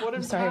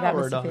 I'm sorry about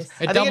power Mr. does?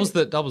 Fist. It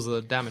doubles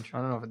the damage. I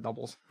don't know if it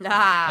doubles.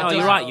 Ah, Oh,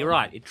 you're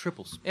right. It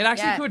triples. It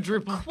actually Yeah.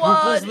 quadruples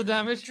Quad. the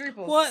damage.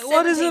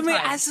 What does it mean?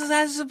 17 times.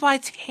 As by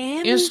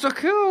 10? Insta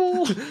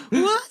kill.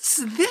 What's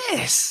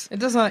this? It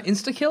does an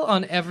insta kill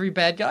on every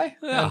bad guy,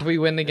 and we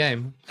win the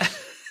game.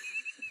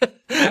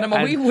 Adam,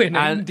 are we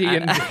winning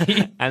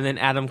D&D? And then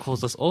Adam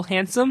calls us all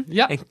handsome.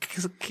 Yep. And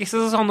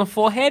kisses us on the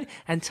forehead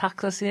and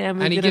tucks us in and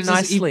we And he get gives a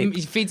nice us, sleep.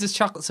 he feeds us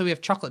chocolate, so we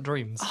have chocolate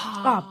dreams.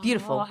 Oh,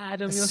 beautiful. Oh,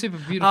 Adam, It's you're super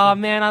beautiful. Oh,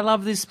 man, I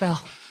love this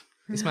spell.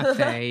 It's my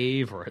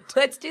favorite.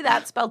 Let's do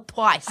that spelled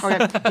twice.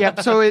 Okay, yep.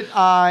 So it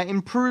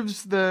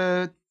improves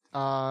the.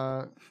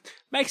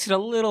 Makes it a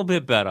little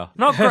bit better.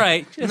 Not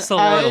great, just a It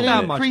little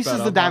not bit. much increases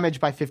better, the but-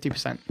 damage by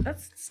 50%.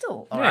 That's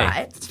still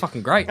alright. It's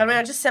fucking great. I mean,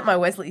 I just sent my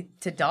Wesley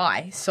to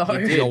die, so.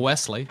 You're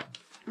Wesley.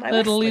 My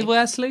Little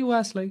Wesley.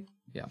 Wesley.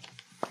 Yeah.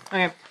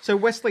 Okay, so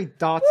Wesley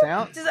darts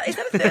out. Is that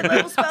a third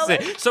level spell?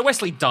 then? So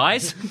Wesley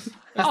dies.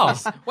 Oh,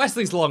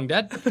 Wesley's long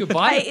dead.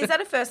 Goodbye. Hey, is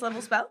that a first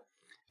level spell?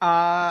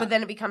 But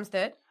then it becomes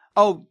third?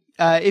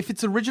 If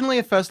it's originally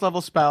a first level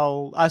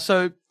spell,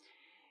 so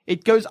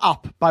it goes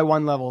up by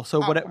 1 level. So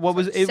what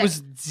was it?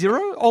 Was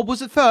 0 or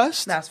was it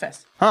first? No, it's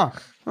first. Huh.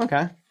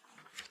 Okay.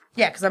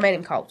 Yeah, because I made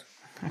him cold.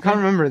 I can't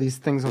remember these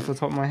things off the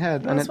top of my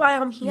head. That's why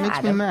I'm here, makes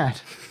me Adam.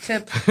 mad. To I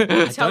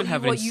tell don't you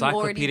have an what you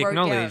already encyclopedic wrote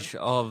knowledge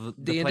down. of the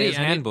D&D, player's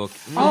and it- handbook.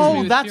 Oh,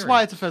 with that's Fury.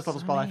 why it's a first level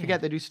spell. I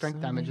forget they do strength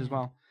damage as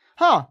well.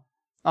 Huh.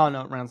 Oh,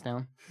 no, it rounds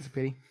down. It's a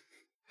pity.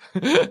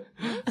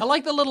 I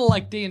like the little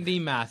D&D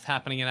math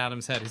happening in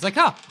Adam's head. He's like,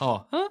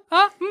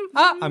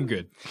 I'm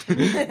good.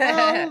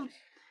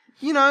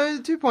 Well,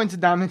 2 points of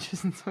damage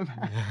isn't so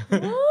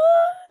bad.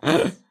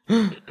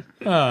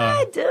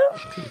 I do.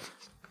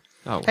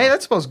 Oh, Hey,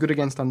 that spell's good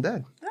against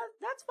undead.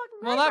 That's fucking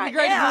Well, nice that'd be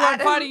right great if there, we weren't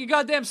Adam. fighting a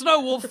goddamn snow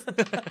wolf. We're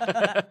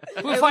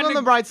Hey, look fighting on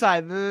the bright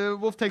side, the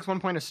wolf takes 1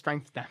 point of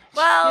strength damage.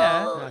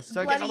 Well,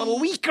 So it gets a little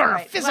bloody- weaker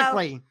right,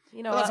 physically. Well,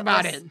 you know But that's what?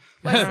 about Wes- it.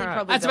 Wesley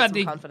probably That's got about some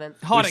the confidence.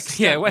 hot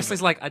yeah,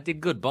 Wesley's like, I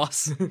did good,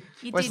 boss. You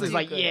did Wesley's do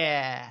like, good.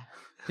 yeah.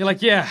 You're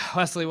like, yeah,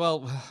 Wesley, well,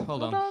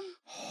 hold on.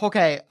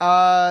 Okay,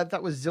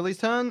 that was Zilly's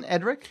turn.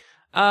 Edric?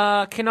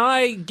 Can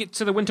I get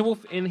to the Winter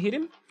Wolf and hit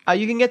him?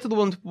 You can get to the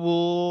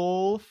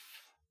wolf,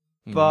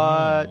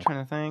 but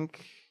trying to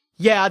think.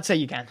 Yeah, I'd say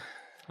you can.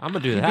 I'm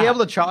gonna do You'd that. be able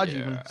to charge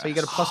even, so you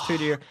get a +2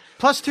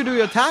 to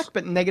your attack,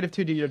 but -2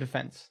 to your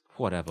defense.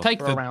 Whatever. Take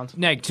For the a round.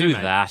 neg do two,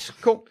 mate. that.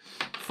 Cool.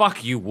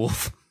 Fuck you,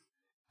 Wolf.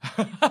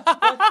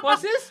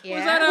 What's this? Yeah.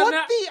 Was that a What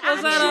na- the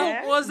was that a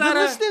actual- was The that a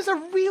listeners are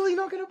really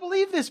not going to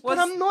believe this, but Was-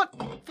 I'm not.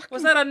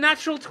 was that a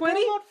natural 20?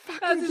 I'm not fucking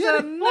That is a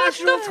kidding.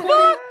 natural What the 20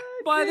 fuck?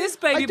 by this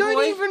baby I don't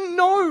boy. even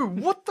know.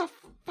 What the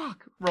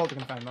fuck? Roll to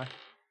confirm, though.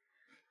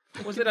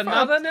 Was it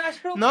another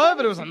natural? No,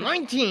 but it was a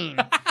 19.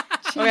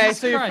 Okay,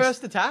 so your Christ.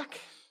 first attack.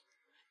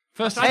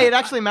 First Hey, it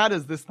actually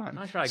matters this time.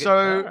 try again.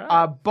 So,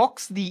 Alright.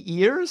 box the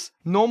ears.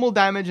 Normal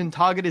damage and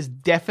target is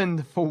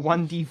deafened for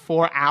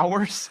 1d4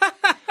 hours.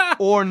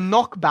 Or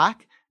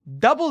knockback.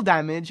 Double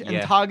damage and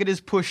Yeah. target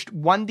is pushed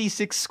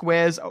 1d6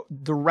 squares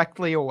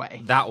directly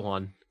away. That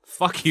one.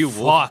 Fuck you,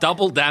 Wolf.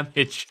 Double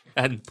damage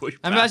and push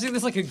I'm back. imagining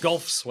this like a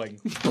golf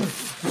swing.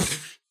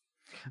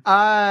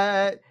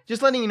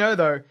 Just letting you know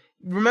though.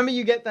 Remember,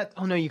 you get that.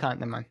 Oh no, you can't.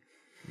 Never mind.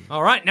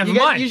 All right, never You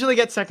mind. usually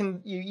get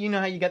second. You know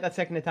how you get that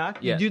second attack.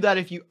 Yeah. You do that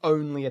if you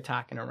only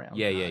attack in a round.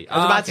 Yeah, yeah. I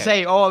was about to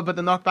okay. say, but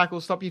the knockback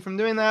will stop you from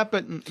doing that,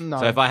 but no.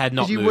 So if I had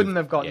not 'Cause you moved- wouldn't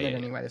have gotten yeah, it yeah.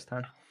 anyway this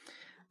time.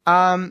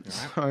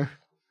 So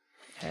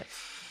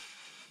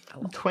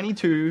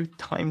 22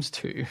 times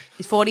 2.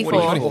 It's 44.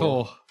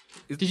 44.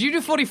 Did you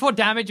do 44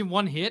 damage in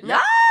one hit?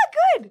 Ah,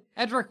 good.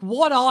 Edric,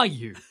 what are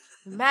you?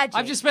 Magic.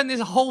 I've just spent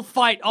this whole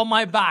fight on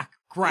my back,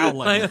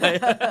 growling. I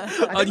think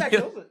that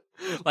kills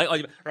it. Like, oh,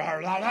 you-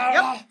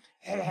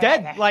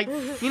 Dead. Like,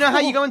 you know how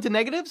you go into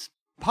negatives?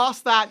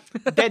 Past that,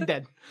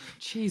 dead.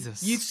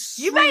 Jesus.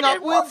 You made a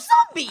wolf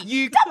zombie.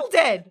 You- Double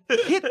dead.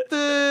 Hit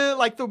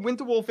the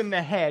winter wolf in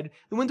the head.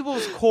 The winter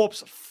wolf's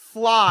corpse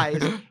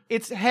flies.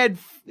 Its head,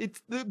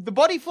 the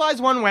body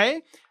flies one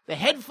way. The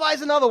head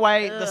flies another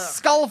way. The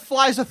skull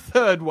flies a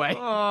third way.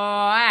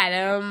 Oh,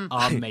 Adam.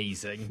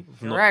 Amazing.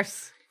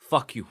 Gross.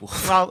 fuck you,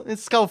 Wolf. Well,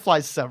 its skull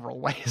flies several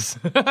ways.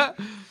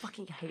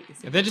 Fucking hate this.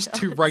 They're just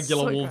two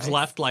regular So wolves gross.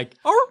 left, like,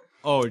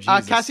 oh,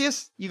 Jesus.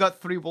 Cassius, you got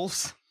 3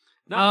 wolves.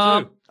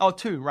 No, two. Oh,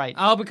 2, right.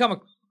 I'll become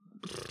a...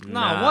 No,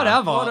 Nah,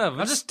 whatever. whatever.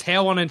 I'll just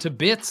tear one into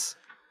bits.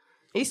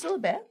 Are you still a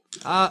bear?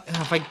 If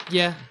I...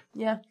 Yeah.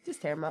 Yeah,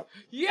 just tear him up.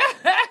 Yeah!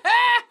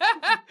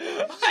 Are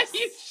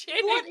you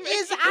shitting What me?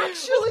 is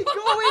actually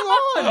going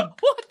on?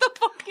 What the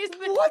fuck is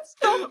this? What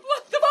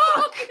the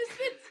fuck is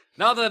this?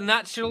 Another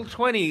natural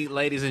 20,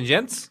 ladies and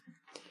gents.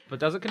 But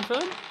does it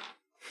confirm?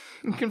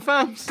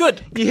 Confirms.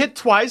 Good. You hit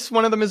twice.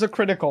 One of them is a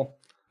critical.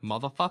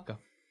 Motherfucker.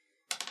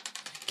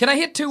 Can I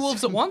hit 2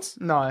 wolves at once?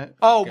 No.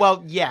 Oh,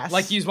 well, yes.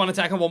 Like use one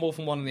attack on one wolf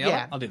and one on the other?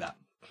 Yeah. I'll do that.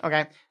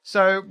 Okay.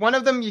 So one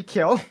of them you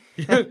kill,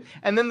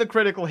 and then the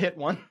critical hit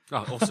one.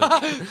 Oh,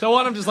 awesome. So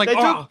one I'm just like, They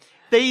oh.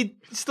 they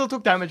still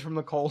took damage from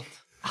the cold.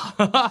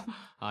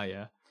 Oh,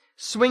 yeah.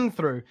 Swing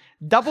through.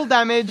 Double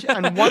damage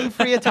and 1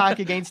 free attack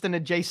against an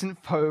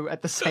adjacent foe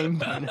at the same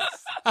bonus.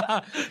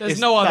 There's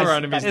no other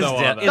enemies though.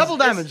 are there? Double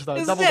damage though.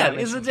 Double damage.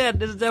 Is it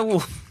dead? Is it dead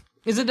wolf?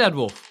 Is a dead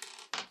wolf.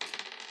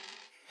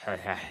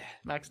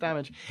 Max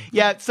damage.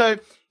 Yeah, so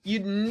you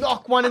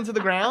knock one into the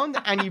ground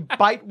and you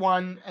bite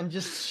one and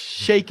just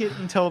shake it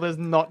until there's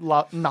nothing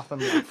left.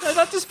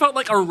 That just felt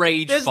like a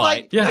rage There's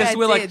fight. like, yeah,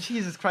 we're like,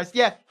 Jesus Christ.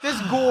 Yeah, there's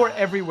gore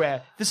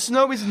everywhere. The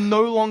snow is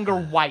no longer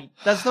white.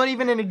 That's not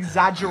even an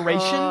exaggeration.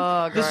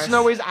 The gross.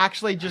 snow is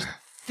actually just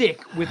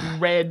thick with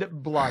red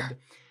blood.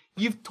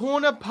 You've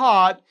torn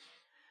apart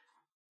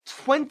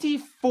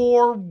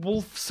 24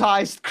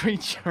 wolf-sized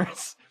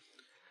creatures.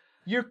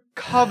 You're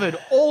covered,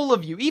 all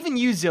of you, even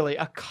you, Zilly,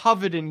 are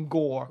covered in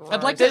gore.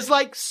 I'd like There's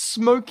like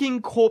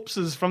smoking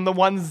corpses from the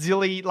one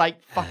Zilly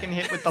like fucking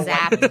hit with the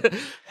Zap. lightning.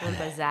 Want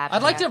the zap,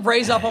 I'd like yeah. to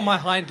raise up on my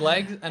hind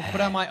legs and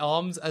put out my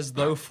arms as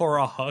though for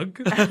a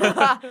hug.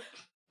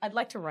 I'd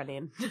like to run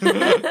in.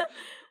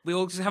 we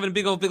all just having a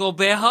big old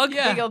bear hug?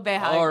 Yeah. Big old bear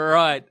hug. All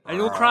right. And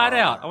you'll cry it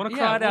out. I want to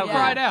cry it out. We'll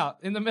cry it out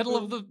in the middle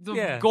of the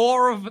Yeah.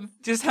 gore of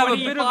Just have a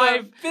bit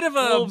of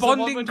a wolves and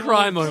bonding woman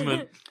cry wolves.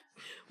 moment.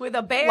 With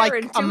a bear Like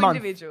and a 2 month.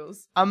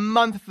 individuals. A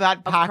month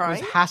that pack was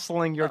crying?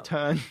 hassling your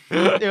turn,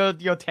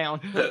 your town.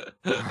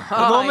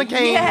 Norman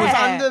Kane was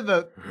under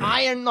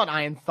the not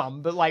iron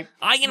thumb, but like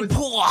Iron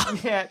paw.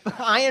 yeah, the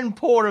iron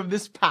paw of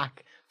this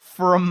pack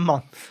for a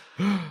month.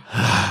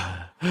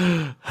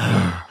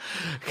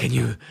 Can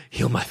you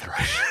heal my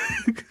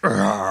throat?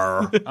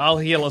 I'll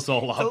heal us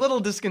all It's a up. little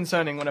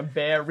disconcerting when a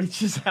bear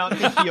reaches out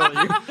to heal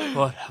you.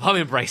 Well, I'm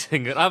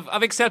embracing it.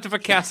 I've accepted for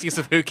Cassius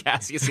of who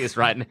Cassius is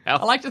right now.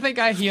 I like to think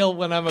I heal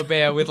when I'm a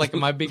bear with like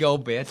my big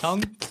old bear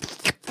tongue.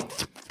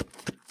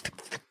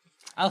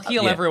 I'll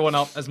heal Yeah. everyone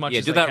up as much Yeah,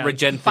 as do I that can.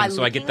 regen By thing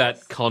so I get licking that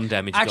us? con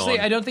damage Actually,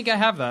 gone. I don't think I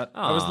have that.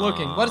 I was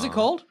looking. What is it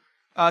called?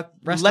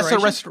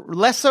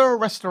 Lesser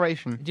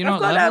restoration. Do you know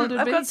I've what got, level it'd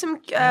I've be? got some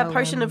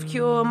potion of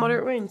cure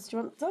moderate wounds. Do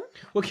you want some?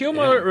 Well, cure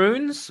moderate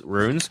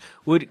runes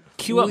would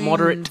cure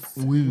moderate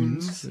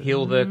wounds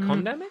heal the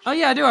con damage? Oh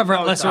yeah, I do have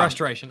lesser done.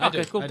 restoration. I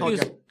Okay, do. cool. I do.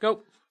 Use it.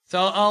 Go. So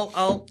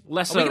I'll.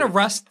 Lesser- Are we gonna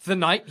rest the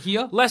night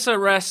here? Lesser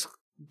rest.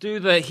 Do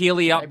the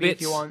healy up Maybe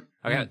bits. if you want.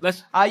 Okay,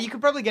 let's. You could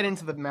probably get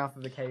into the mouth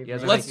of the cave. Yeah,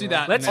 maybe let's if you do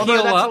want. that. Let's Although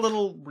heal that's up. a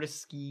little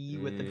risky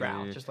with the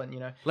drought, just letting you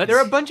know. Let's- There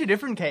are a bunch of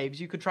different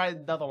caves. You could try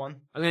another one.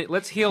 Okay,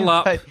 let's heal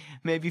up. But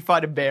maybe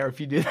fight a bear if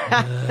you do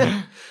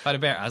that. Fight a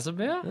bear as a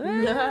bear?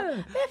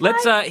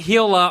 Let's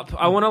heal up.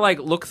 I want to like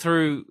look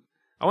through.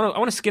 I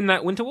want to skin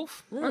that winter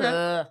wolf.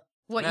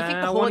 What, you think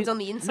I the want horde's his- on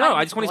the inside? No, of I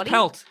his just want his body?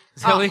 pelt.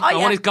 Silly. I yeah.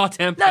 want his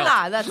goddamn No, pelt.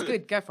 nah, that's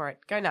good. Go for it.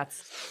 Go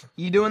nuts.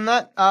 You doing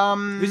that?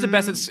 Who's the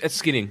best at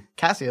skinning?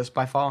 Cassius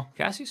by far.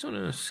 Cassius on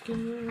a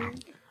skin.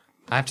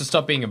 I have to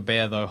stop being a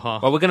bear though, huh?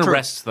 Well, we're gonna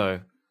rest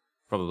though,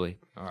 probably.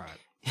 All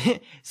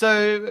right.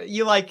 So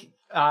you like,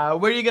 where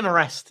are you gonna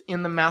rest?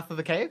 In the mouth of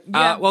the cave?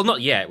 Well,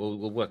 not yet.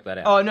 We'll work that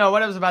out. Oh no,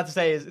 what I was about to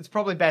say is it's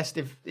probably best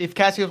if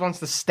Cassius wants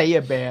to stay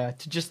a bear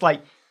to just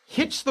like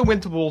hitch the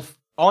winter wolf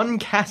on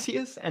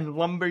Cassius and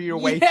lumber your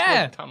way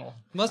Yeah. through the tunnel.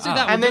 Let's do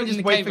that. And We'll then do it in just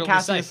the wait cave, for it'll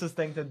be safe. Cassius's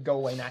thing to go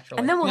away naturally.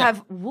 And then we'll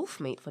have wolf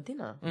meat for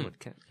dinner.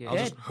 Yeah. I'll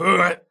just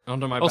hurt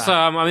onto my Also,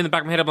 back. I'm in the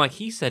back of my head. I'm like,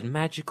 he said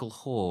magical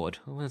horde.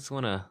 I just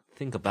want to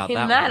think about Pin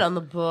that. that one. on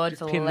the board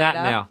for Pin later. that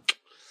now.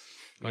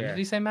 When did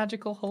he say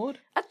magical horde?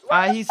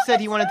 He said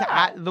he wanted to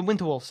add the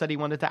winter wolf said he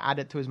wanted to add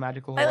it to his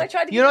magical I horde.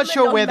 tried to You're give not him a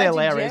sure where their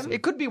non-magic lair is. gem.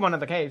 It could be one of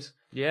the caves.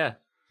 Yeah.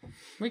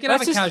 We can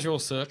have Let's a just- casual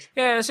search.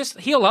 Yeah, let's just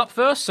heal up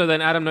first, so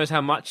then Adam knows how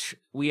much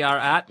we are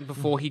at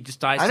before he just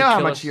dies. I to know how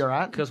kill much us. you're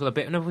at. Because with a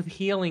bit, no, with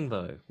healing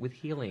though, with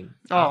healing.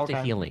 Oh, After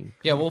okay. healing.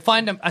 Yeah, we'll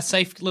find a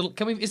safe little.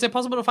 Is it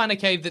possible to find a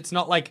cave that's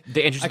not like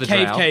The entrance a to the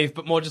cave drow? cave,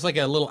 but more just like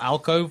a little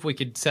alcove? We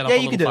could set up Yeah, a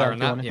you little could do that fire if in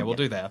you that. want. Yeah, we'll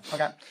do that.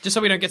 Okay. Just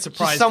so we don't get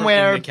surprised Just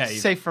somewhere in the cave.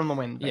 safe from the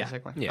wind, Yeah.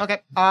 basically. Yeah. Okay.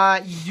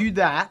 You do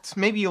that.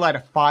 Maybe you light a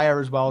fire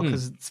as well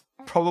because it's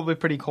probably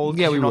pretty cold.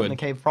 'Cause Yeah, you're we not would. in the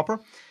cave proper.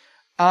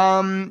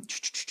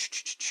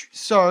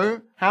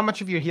 So how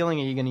much of your healing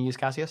are you going to use,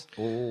 Cassius?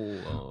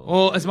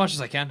 Well, as much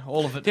as I can,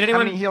 all of it. Did How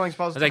anyone? many healing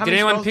spells? I was like, how did many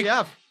anyone spells do pick? you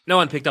have? No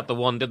one picked up the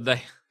wand, did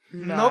they?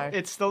 Nope,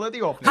 it's still at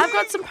the orphanage. I've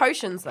got some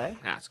potions though.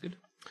 That's good.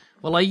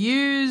 Well, I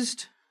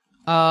used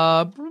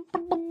or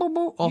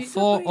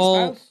four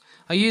all.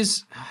 I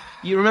use.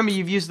 You remember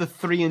you've used the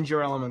 3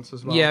 endure elements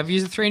as well. Yeah, I've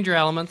used the 3 endure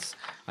elements.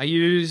 I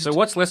used. So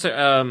what's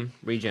lesser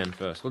regen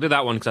first? We'll do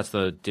that one because that's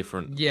the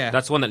different. Yeah.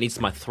 That's the one that needs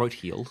my throat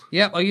healed.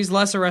 Yep, I used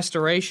lesser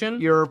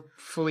restoration. You're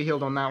fully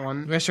healed on that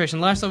one.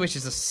 Restoration lesser, which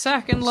is a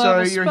second So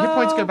level. your hit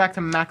points go back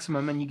to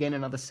maximum and you gain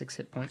another 6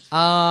 hit points.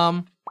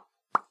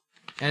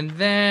 And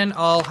then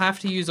I'll have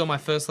to use all my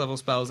first level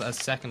spells as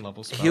second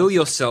level spells. Heal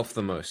yourself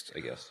the most, I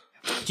guess.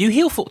 Do you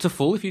heal to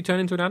full if you turn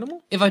into an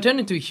animal? If I turn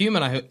into a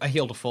human, I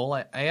heal to full.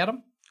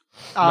 Adam?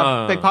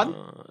 Beg pardon?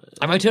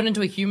 If I turn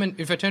into a human,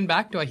 if I turn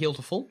back, do I heal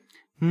to full?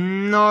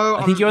 No,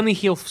 I think you only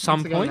heal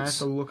some again, I have points.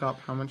 to look up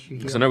how much you heal.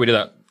 Because I know we did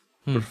that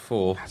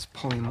before. It's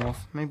polymorph.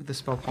 Maybe the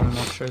spell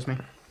polymorph shows me.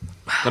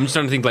 I'm just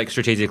trying to think like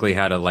strategically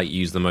how to like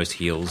use the most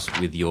heals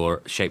with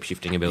your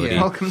shape-shifting ability.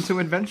 Yeah. Welcome to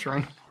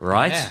adventuring.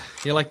 Right? Yeah.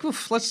 You're like,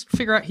 oof, let's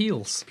figure out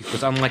heals.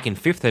 Because I'm like in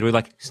 5th ed, we're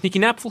like, sneaky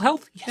nap, full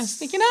health? Yes.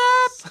 Sneaky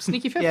nap.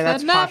 Sneaky fifth Yeah,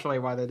 that's ed nap. partially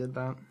why they did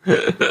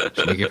that.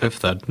 Sneaky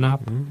fifth ed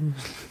nap.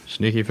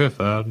 Sneaky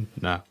fifth ed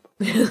nap.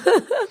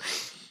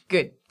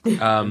 Good.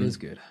 It is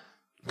good.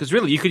 Because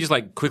really, you could just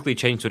like quickly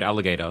change to an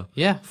alligator.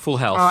 Yeah. Full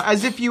health.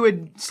 As if you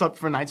had slept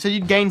for a night, so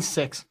you'd gain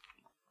 6.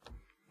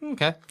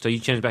 Okay. So you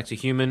change back to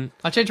human.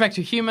 I change back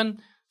to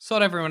human,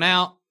 sort everyone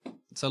out.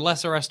 It's a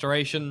lesser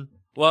restoration.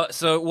 Well,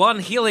 so one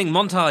healing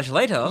montage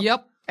later.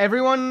 Yep.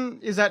 Everyone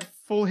is at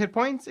full hit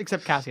points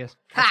except Cassius.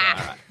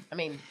 Ha! I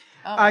mean,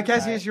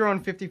 Cassius, you're on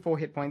 54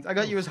 hit points. I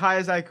got you as high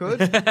as I could,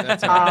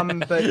 but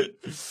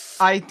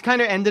I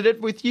kind of ended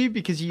it with you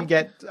because you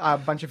get a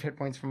bunch of hit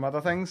points from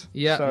other things.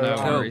 Yeah, so, no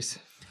worries.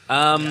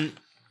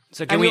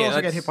 So can And we you also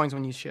get let's- hit points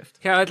when you shift.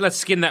 Yeah, let's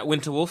skin that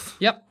winter wolf.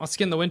 Yep, I'll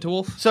skin the Winter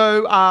Wolf.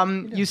 So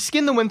you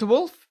skin the Winter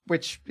Wolf,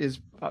 which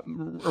is a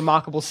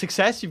remarkable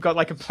success. You've got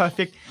like a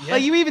perfect...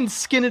 Like you even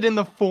skin it in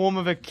the form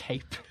of a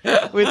cape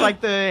with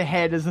like the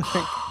head as the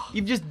thing.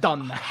 You've just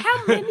done that.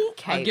 how many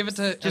capes? I'll give it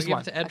to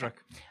one. Edric.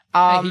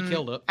 Hey, he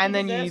killed it. And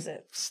then you deserves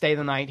it. stay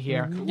the night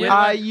here. Where do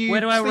I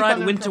sleep write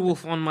under winter the-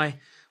 wolf on my...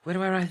 Where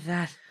do I write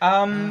that?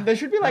 There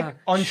should be like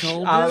on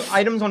shoulders?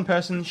 items on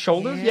person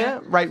shoulders.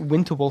 Yeah, right.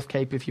 Winter Wolf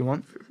cape if you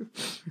want.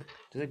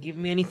 Does it give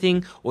me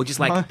anything? Or just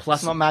like No, plus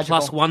it's not magical.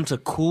 +1 to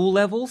cool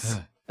levels?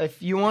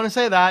 If you want to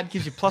say that, it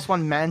gives you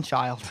 +1 man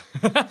child.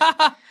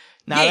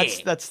 No, that's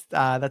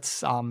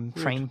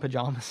train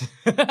pajamas.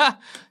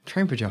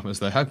 Train pajamas,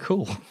 though. How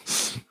cool.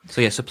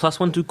 So yeah, so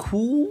 +1 to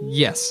cool?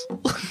 Yes.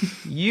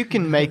 You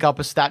can make up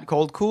a stat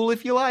called cool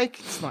if you like.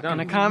 It's not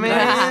gonna come in.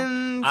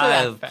 I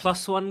have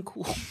 +1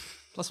 cool.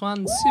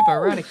 +1, super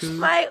radical.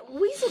 My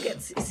weasel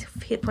gets his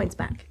hit points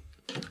back.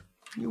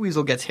 Your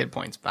weasel gets hit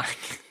points back.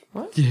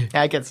 What? Yeah,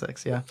 I get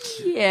 6. Yeah.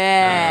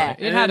 Yeah.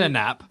 It had a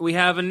nap. We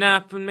have a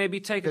nap and maybe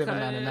take Bit of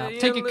a nap.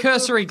 Take a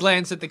cursory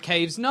glance at the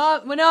caves. We're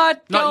not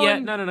Not going...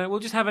 yet. No. We'll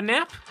just have a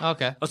nap.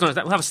 Okay. Oh, sorry,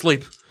 we'll have a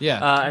sleep.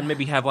 Yeah. And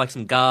maybe have like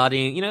some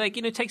guarding.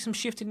 Take some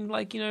shifting,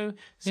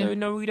 so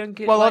no, we don't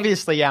get. Well, like,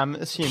 obviously, yeah. I'm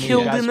assuming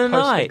killed you guys in the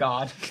post night.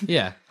 guard.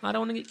 Yeah. I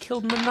don't want to get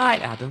killed in the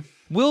night, Adam.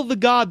 Will the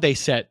guard they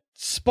set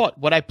spot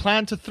what I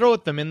plan to throw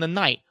at them in the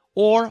night,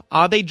 or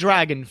are they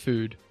dragon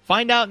food?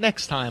 Find out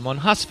next time on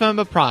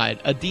Husfirma Pride,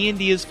 a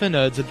D&D is for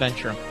Nerds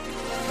adventure.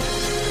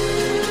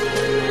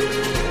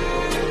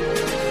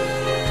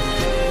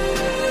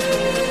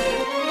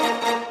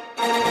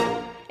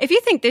 If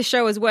you think this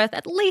show is worth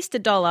at least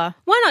 $1,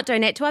 why not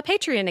donate to our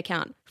Patreon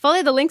account?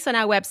 Follow the links on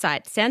our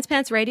website,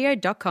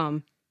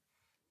 sanspantsradio.com.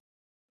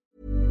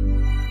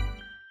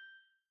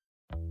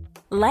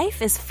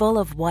 Life is full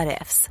of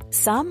what-ifs.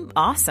 Some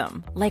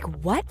awesome, like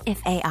what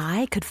if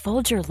AI could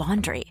fold your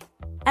laundry?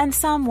 And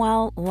some,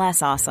 well,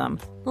 less awesome,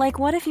 like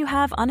what if you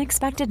have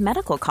unexpected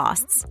medical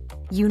costs?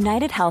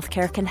 United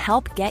Healthcare can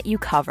help get you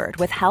covered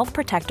with Health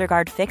Protector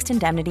Guard fixed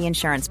indemnity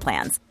insurance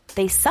plans.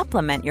 They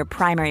supplement your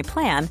primary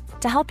plan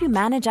to help you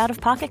manage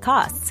out-of-pocket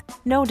costs.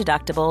 No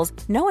deductibles,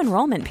 no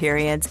enrollment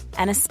periods,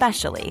 and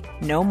especially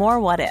no more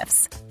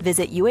what-ifs.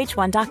 Visit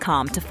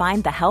uh1.com to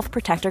find the Health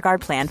Protector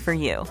Guard plan for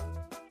you.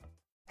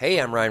 Hey,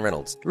 I'm Ryan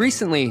Reynolds.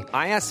 Recently,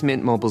 I asked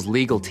Mint Mobile's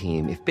legal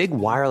team if big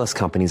wireless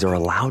companies are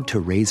allowed to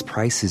raise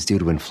prices due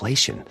to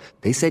inflation.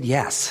 They said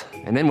yes.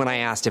 And then when I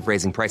asked if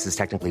raising prices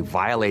technically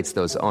violates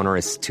those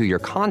onerous 2-year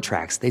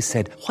contracts, they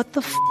said, "What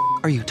the f***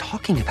 are you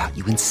talking about,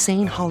 you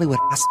insane Hollywood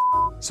ass?"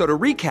 So to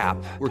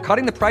recap, we're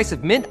cutting the price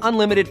of Mint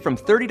Unlimited from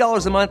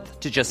 $30 a month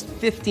to just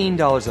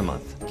 $15 a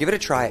month. Give it a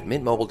try at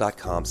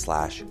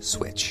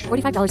mintmobile.com/switch.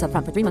 $45 up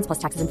front for 3 months plus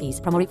taxes and fees.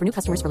 Promo rate for new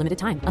customers for limited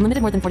time.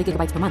 Unlimited more than 40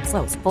 gigabytes per month.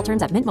 Slows full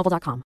terms at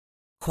mintmobile.com.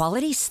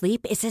 Quality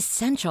sleep is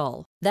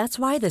essential. That's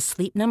why the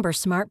Sleep Number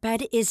Smart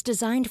Bed is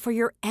designed for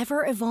your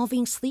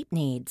ever-evolving sleep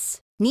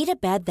needs. Need a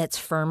bed that's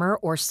firmer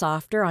or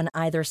softer on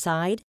either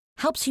side?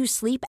 Helps you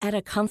sleep at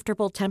a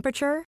comfortable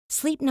temperature?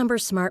 Sleep Number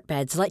Smart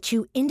Beds let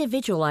you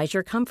individualize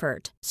your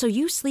comfort, so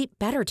you sleep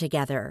better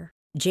together.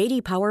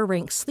 J.D. Power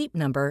ranks Sleep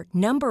Number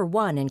number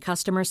 1 in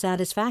customer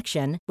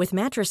satisfaction with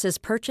mattresses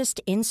purchased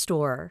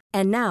in-store.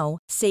 And now,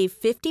 save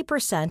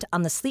 50%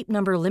 on the Sleep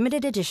Number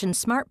Limited Edition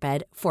Smart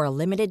Bed for a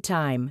limited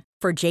time.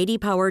 For J.D.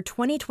 Power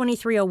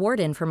 2023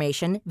 award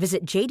information,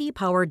 visit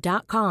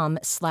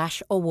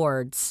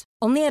jdpower.com/awards.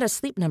 Only at a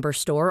Sleep Number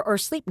store or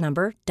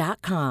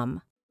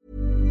sleepnumber.com.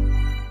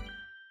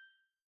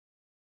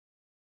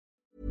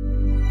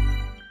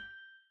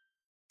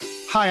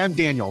 Hi, I'm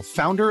Daniel,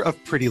 founder of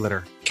Pretty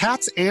Litter.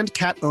 Cats and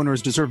cat owners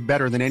deserve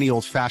better than any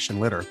old-fashioned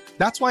litter.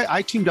 That's why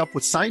I teamed up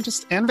with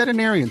scientists and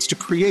veterinarians to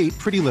create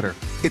Pretty Litter.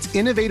 Its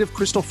innovative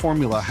crystal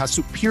formula has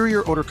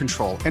superior odor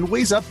control and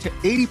weighs up to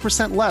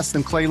 80% less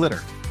than clay litter.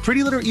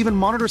 Pretty Litter even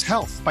monitors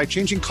health by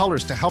changing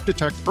colors to help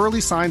detect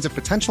early signs of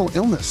potential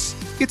illness.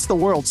 It's the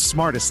world's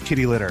smartest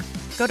kitty litter.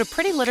 Go to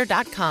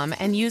prettylitter.com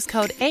and use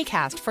code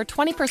ACAST for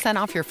 20%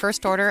 off your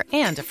first order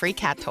and a free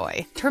cat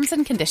toy. Terms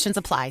and conditions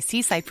apply.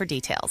 See site for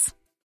details.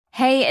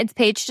 Hey, it's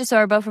Paige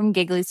DeSorbo from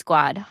Giggly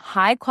Squad.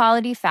 High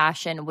quality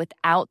fashion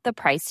without the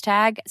price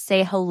tag.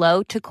 Say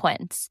hello to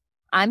Quince.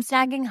 I'm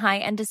snagging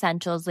high-end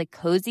essentials like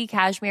cozy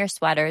cashmere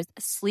sweaters,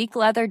 sleek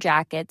leather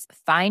jackets,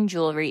 fine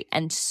jewelry,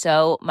 and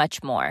so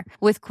much more.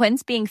 With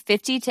Quince being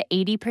 50 to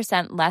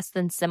 80% less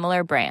than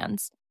similar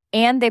brands.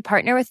 And they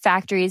partner with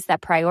factories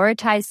that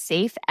prioritize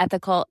safe,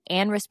 ethical,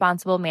 and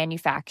responsible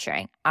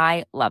manufacturing.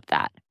 I love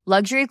that.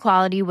 Luxury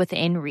quality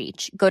within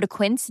reach. Go to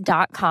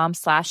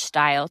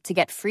quince.com/style to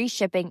get free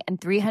shipping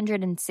and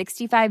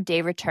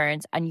 365-day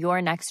returns on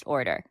your next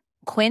order.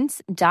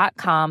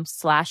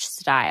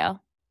 Quince.com/style.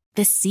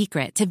 The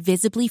secret to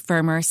visibly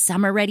firmer,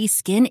 summer-ready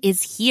skin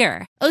is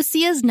here.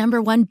 Osea's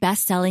 #1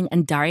 best-selling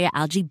Undaria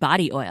Algae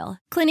Body Oil.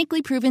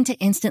 Clinically proven to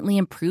instantly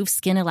improve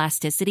skin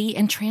elasticity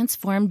and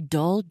transform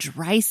dull,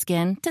 dry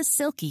skin to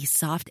silky,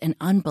 soft, and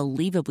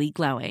unbelievably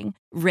glowing.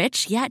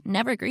 Rich yet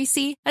never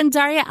greasy,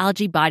 Undaria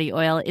Algae Body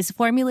Oil is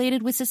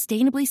formulated with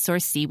sustainably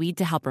sourced seaweed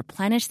to help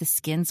replenish the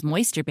skin's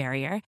moisture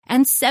barrier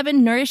and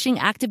 7 nourishing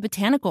active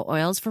botanical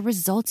oils for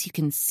results you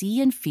can see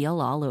and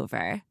feel all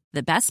over.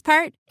 The best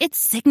part? Its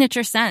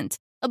signature scent.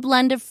 A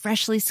blend of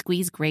freshly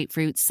squeezed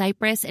grapefruit,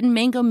 cypress, and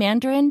mango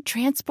mandarin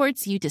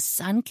transports you to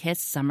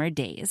sun-kissed summer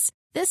days.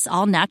 This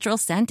all-natural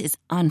scent is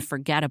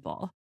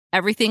unforgettable.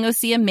 Everything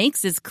Osea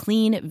makes is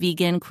clean,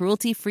 vegan,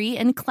 cruelty-free,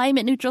 and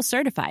climate-neutral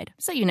certified,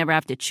 so you never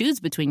have to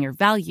choose between your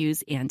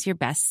values and your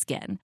best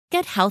skin.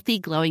 Get healthy,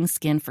 glowing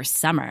skin for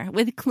summer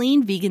with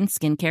clean, vegan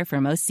skincare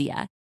from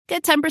Osea.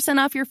 Get 10%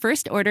 off your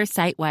first order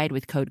site-wide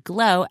with code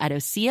GLOW at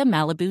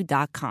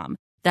OseaMalibu.com.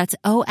 That's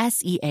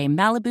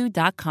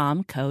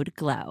OSEAMalibu.com, code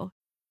GLOW.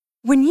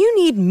 When you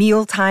need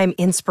mealtime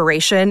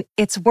inspiration,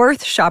 it's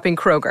worth shopping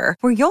Kroger,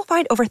 where you'll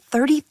find over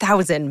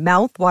 30,000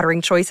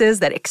 mouth-watering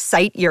choices that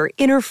excite your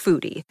inner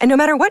foodie. And no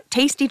matter what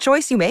tasty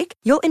choice you make,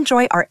 you'll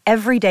enjoy our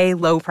everyday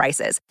low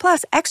prices,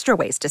 plus extra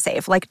ways to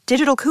save, like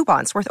digital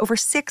coupons worth over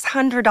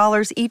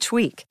 $600 each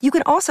week. You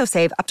can also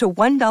save up to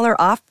 $1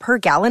 off per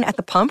gallon at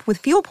the pump with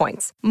fuel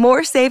points.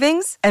 More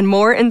savings and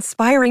more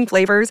inspiring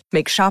flavors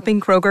make shopping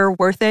Kroger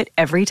worth it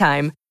every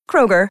time.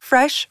 Kroger,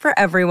 fresh for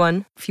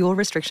everyone. Fuel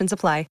restrictions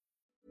apply.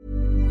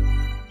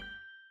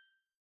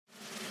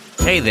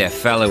 Hey there,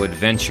 fellow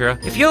adventurer.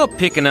 If you're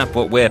picking up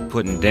what we're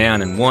putting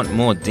down and want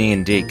more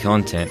D&D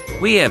content,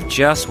 we have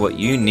just what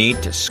you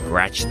need to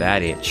scratch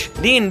that itch.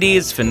 D&D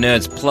is for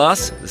Nerds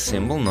Plus, the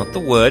symbol, not the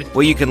word,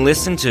 where you can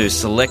listen to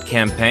select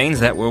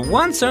campaigns that were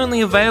once only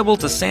available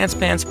to Sans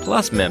Pants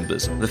Plus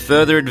members. The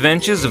further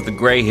adventures of the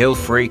Grey Hill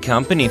Free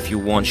Company if you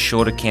want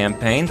shorter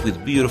campaigns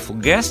with beautiful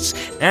guests,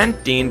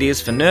 and D&D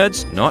is for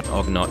Nerds, not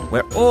Ognot,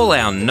 where all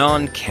our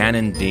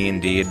non-canon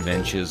D&D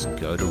adventures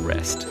go to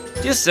rest.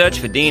 Just search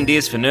for D&D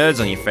is for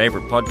Nerds on your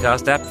favorite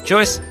podcast app of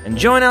choice and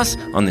join us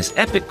on this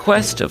epic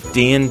quest of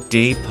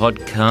D&D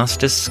podcast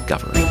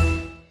discovery.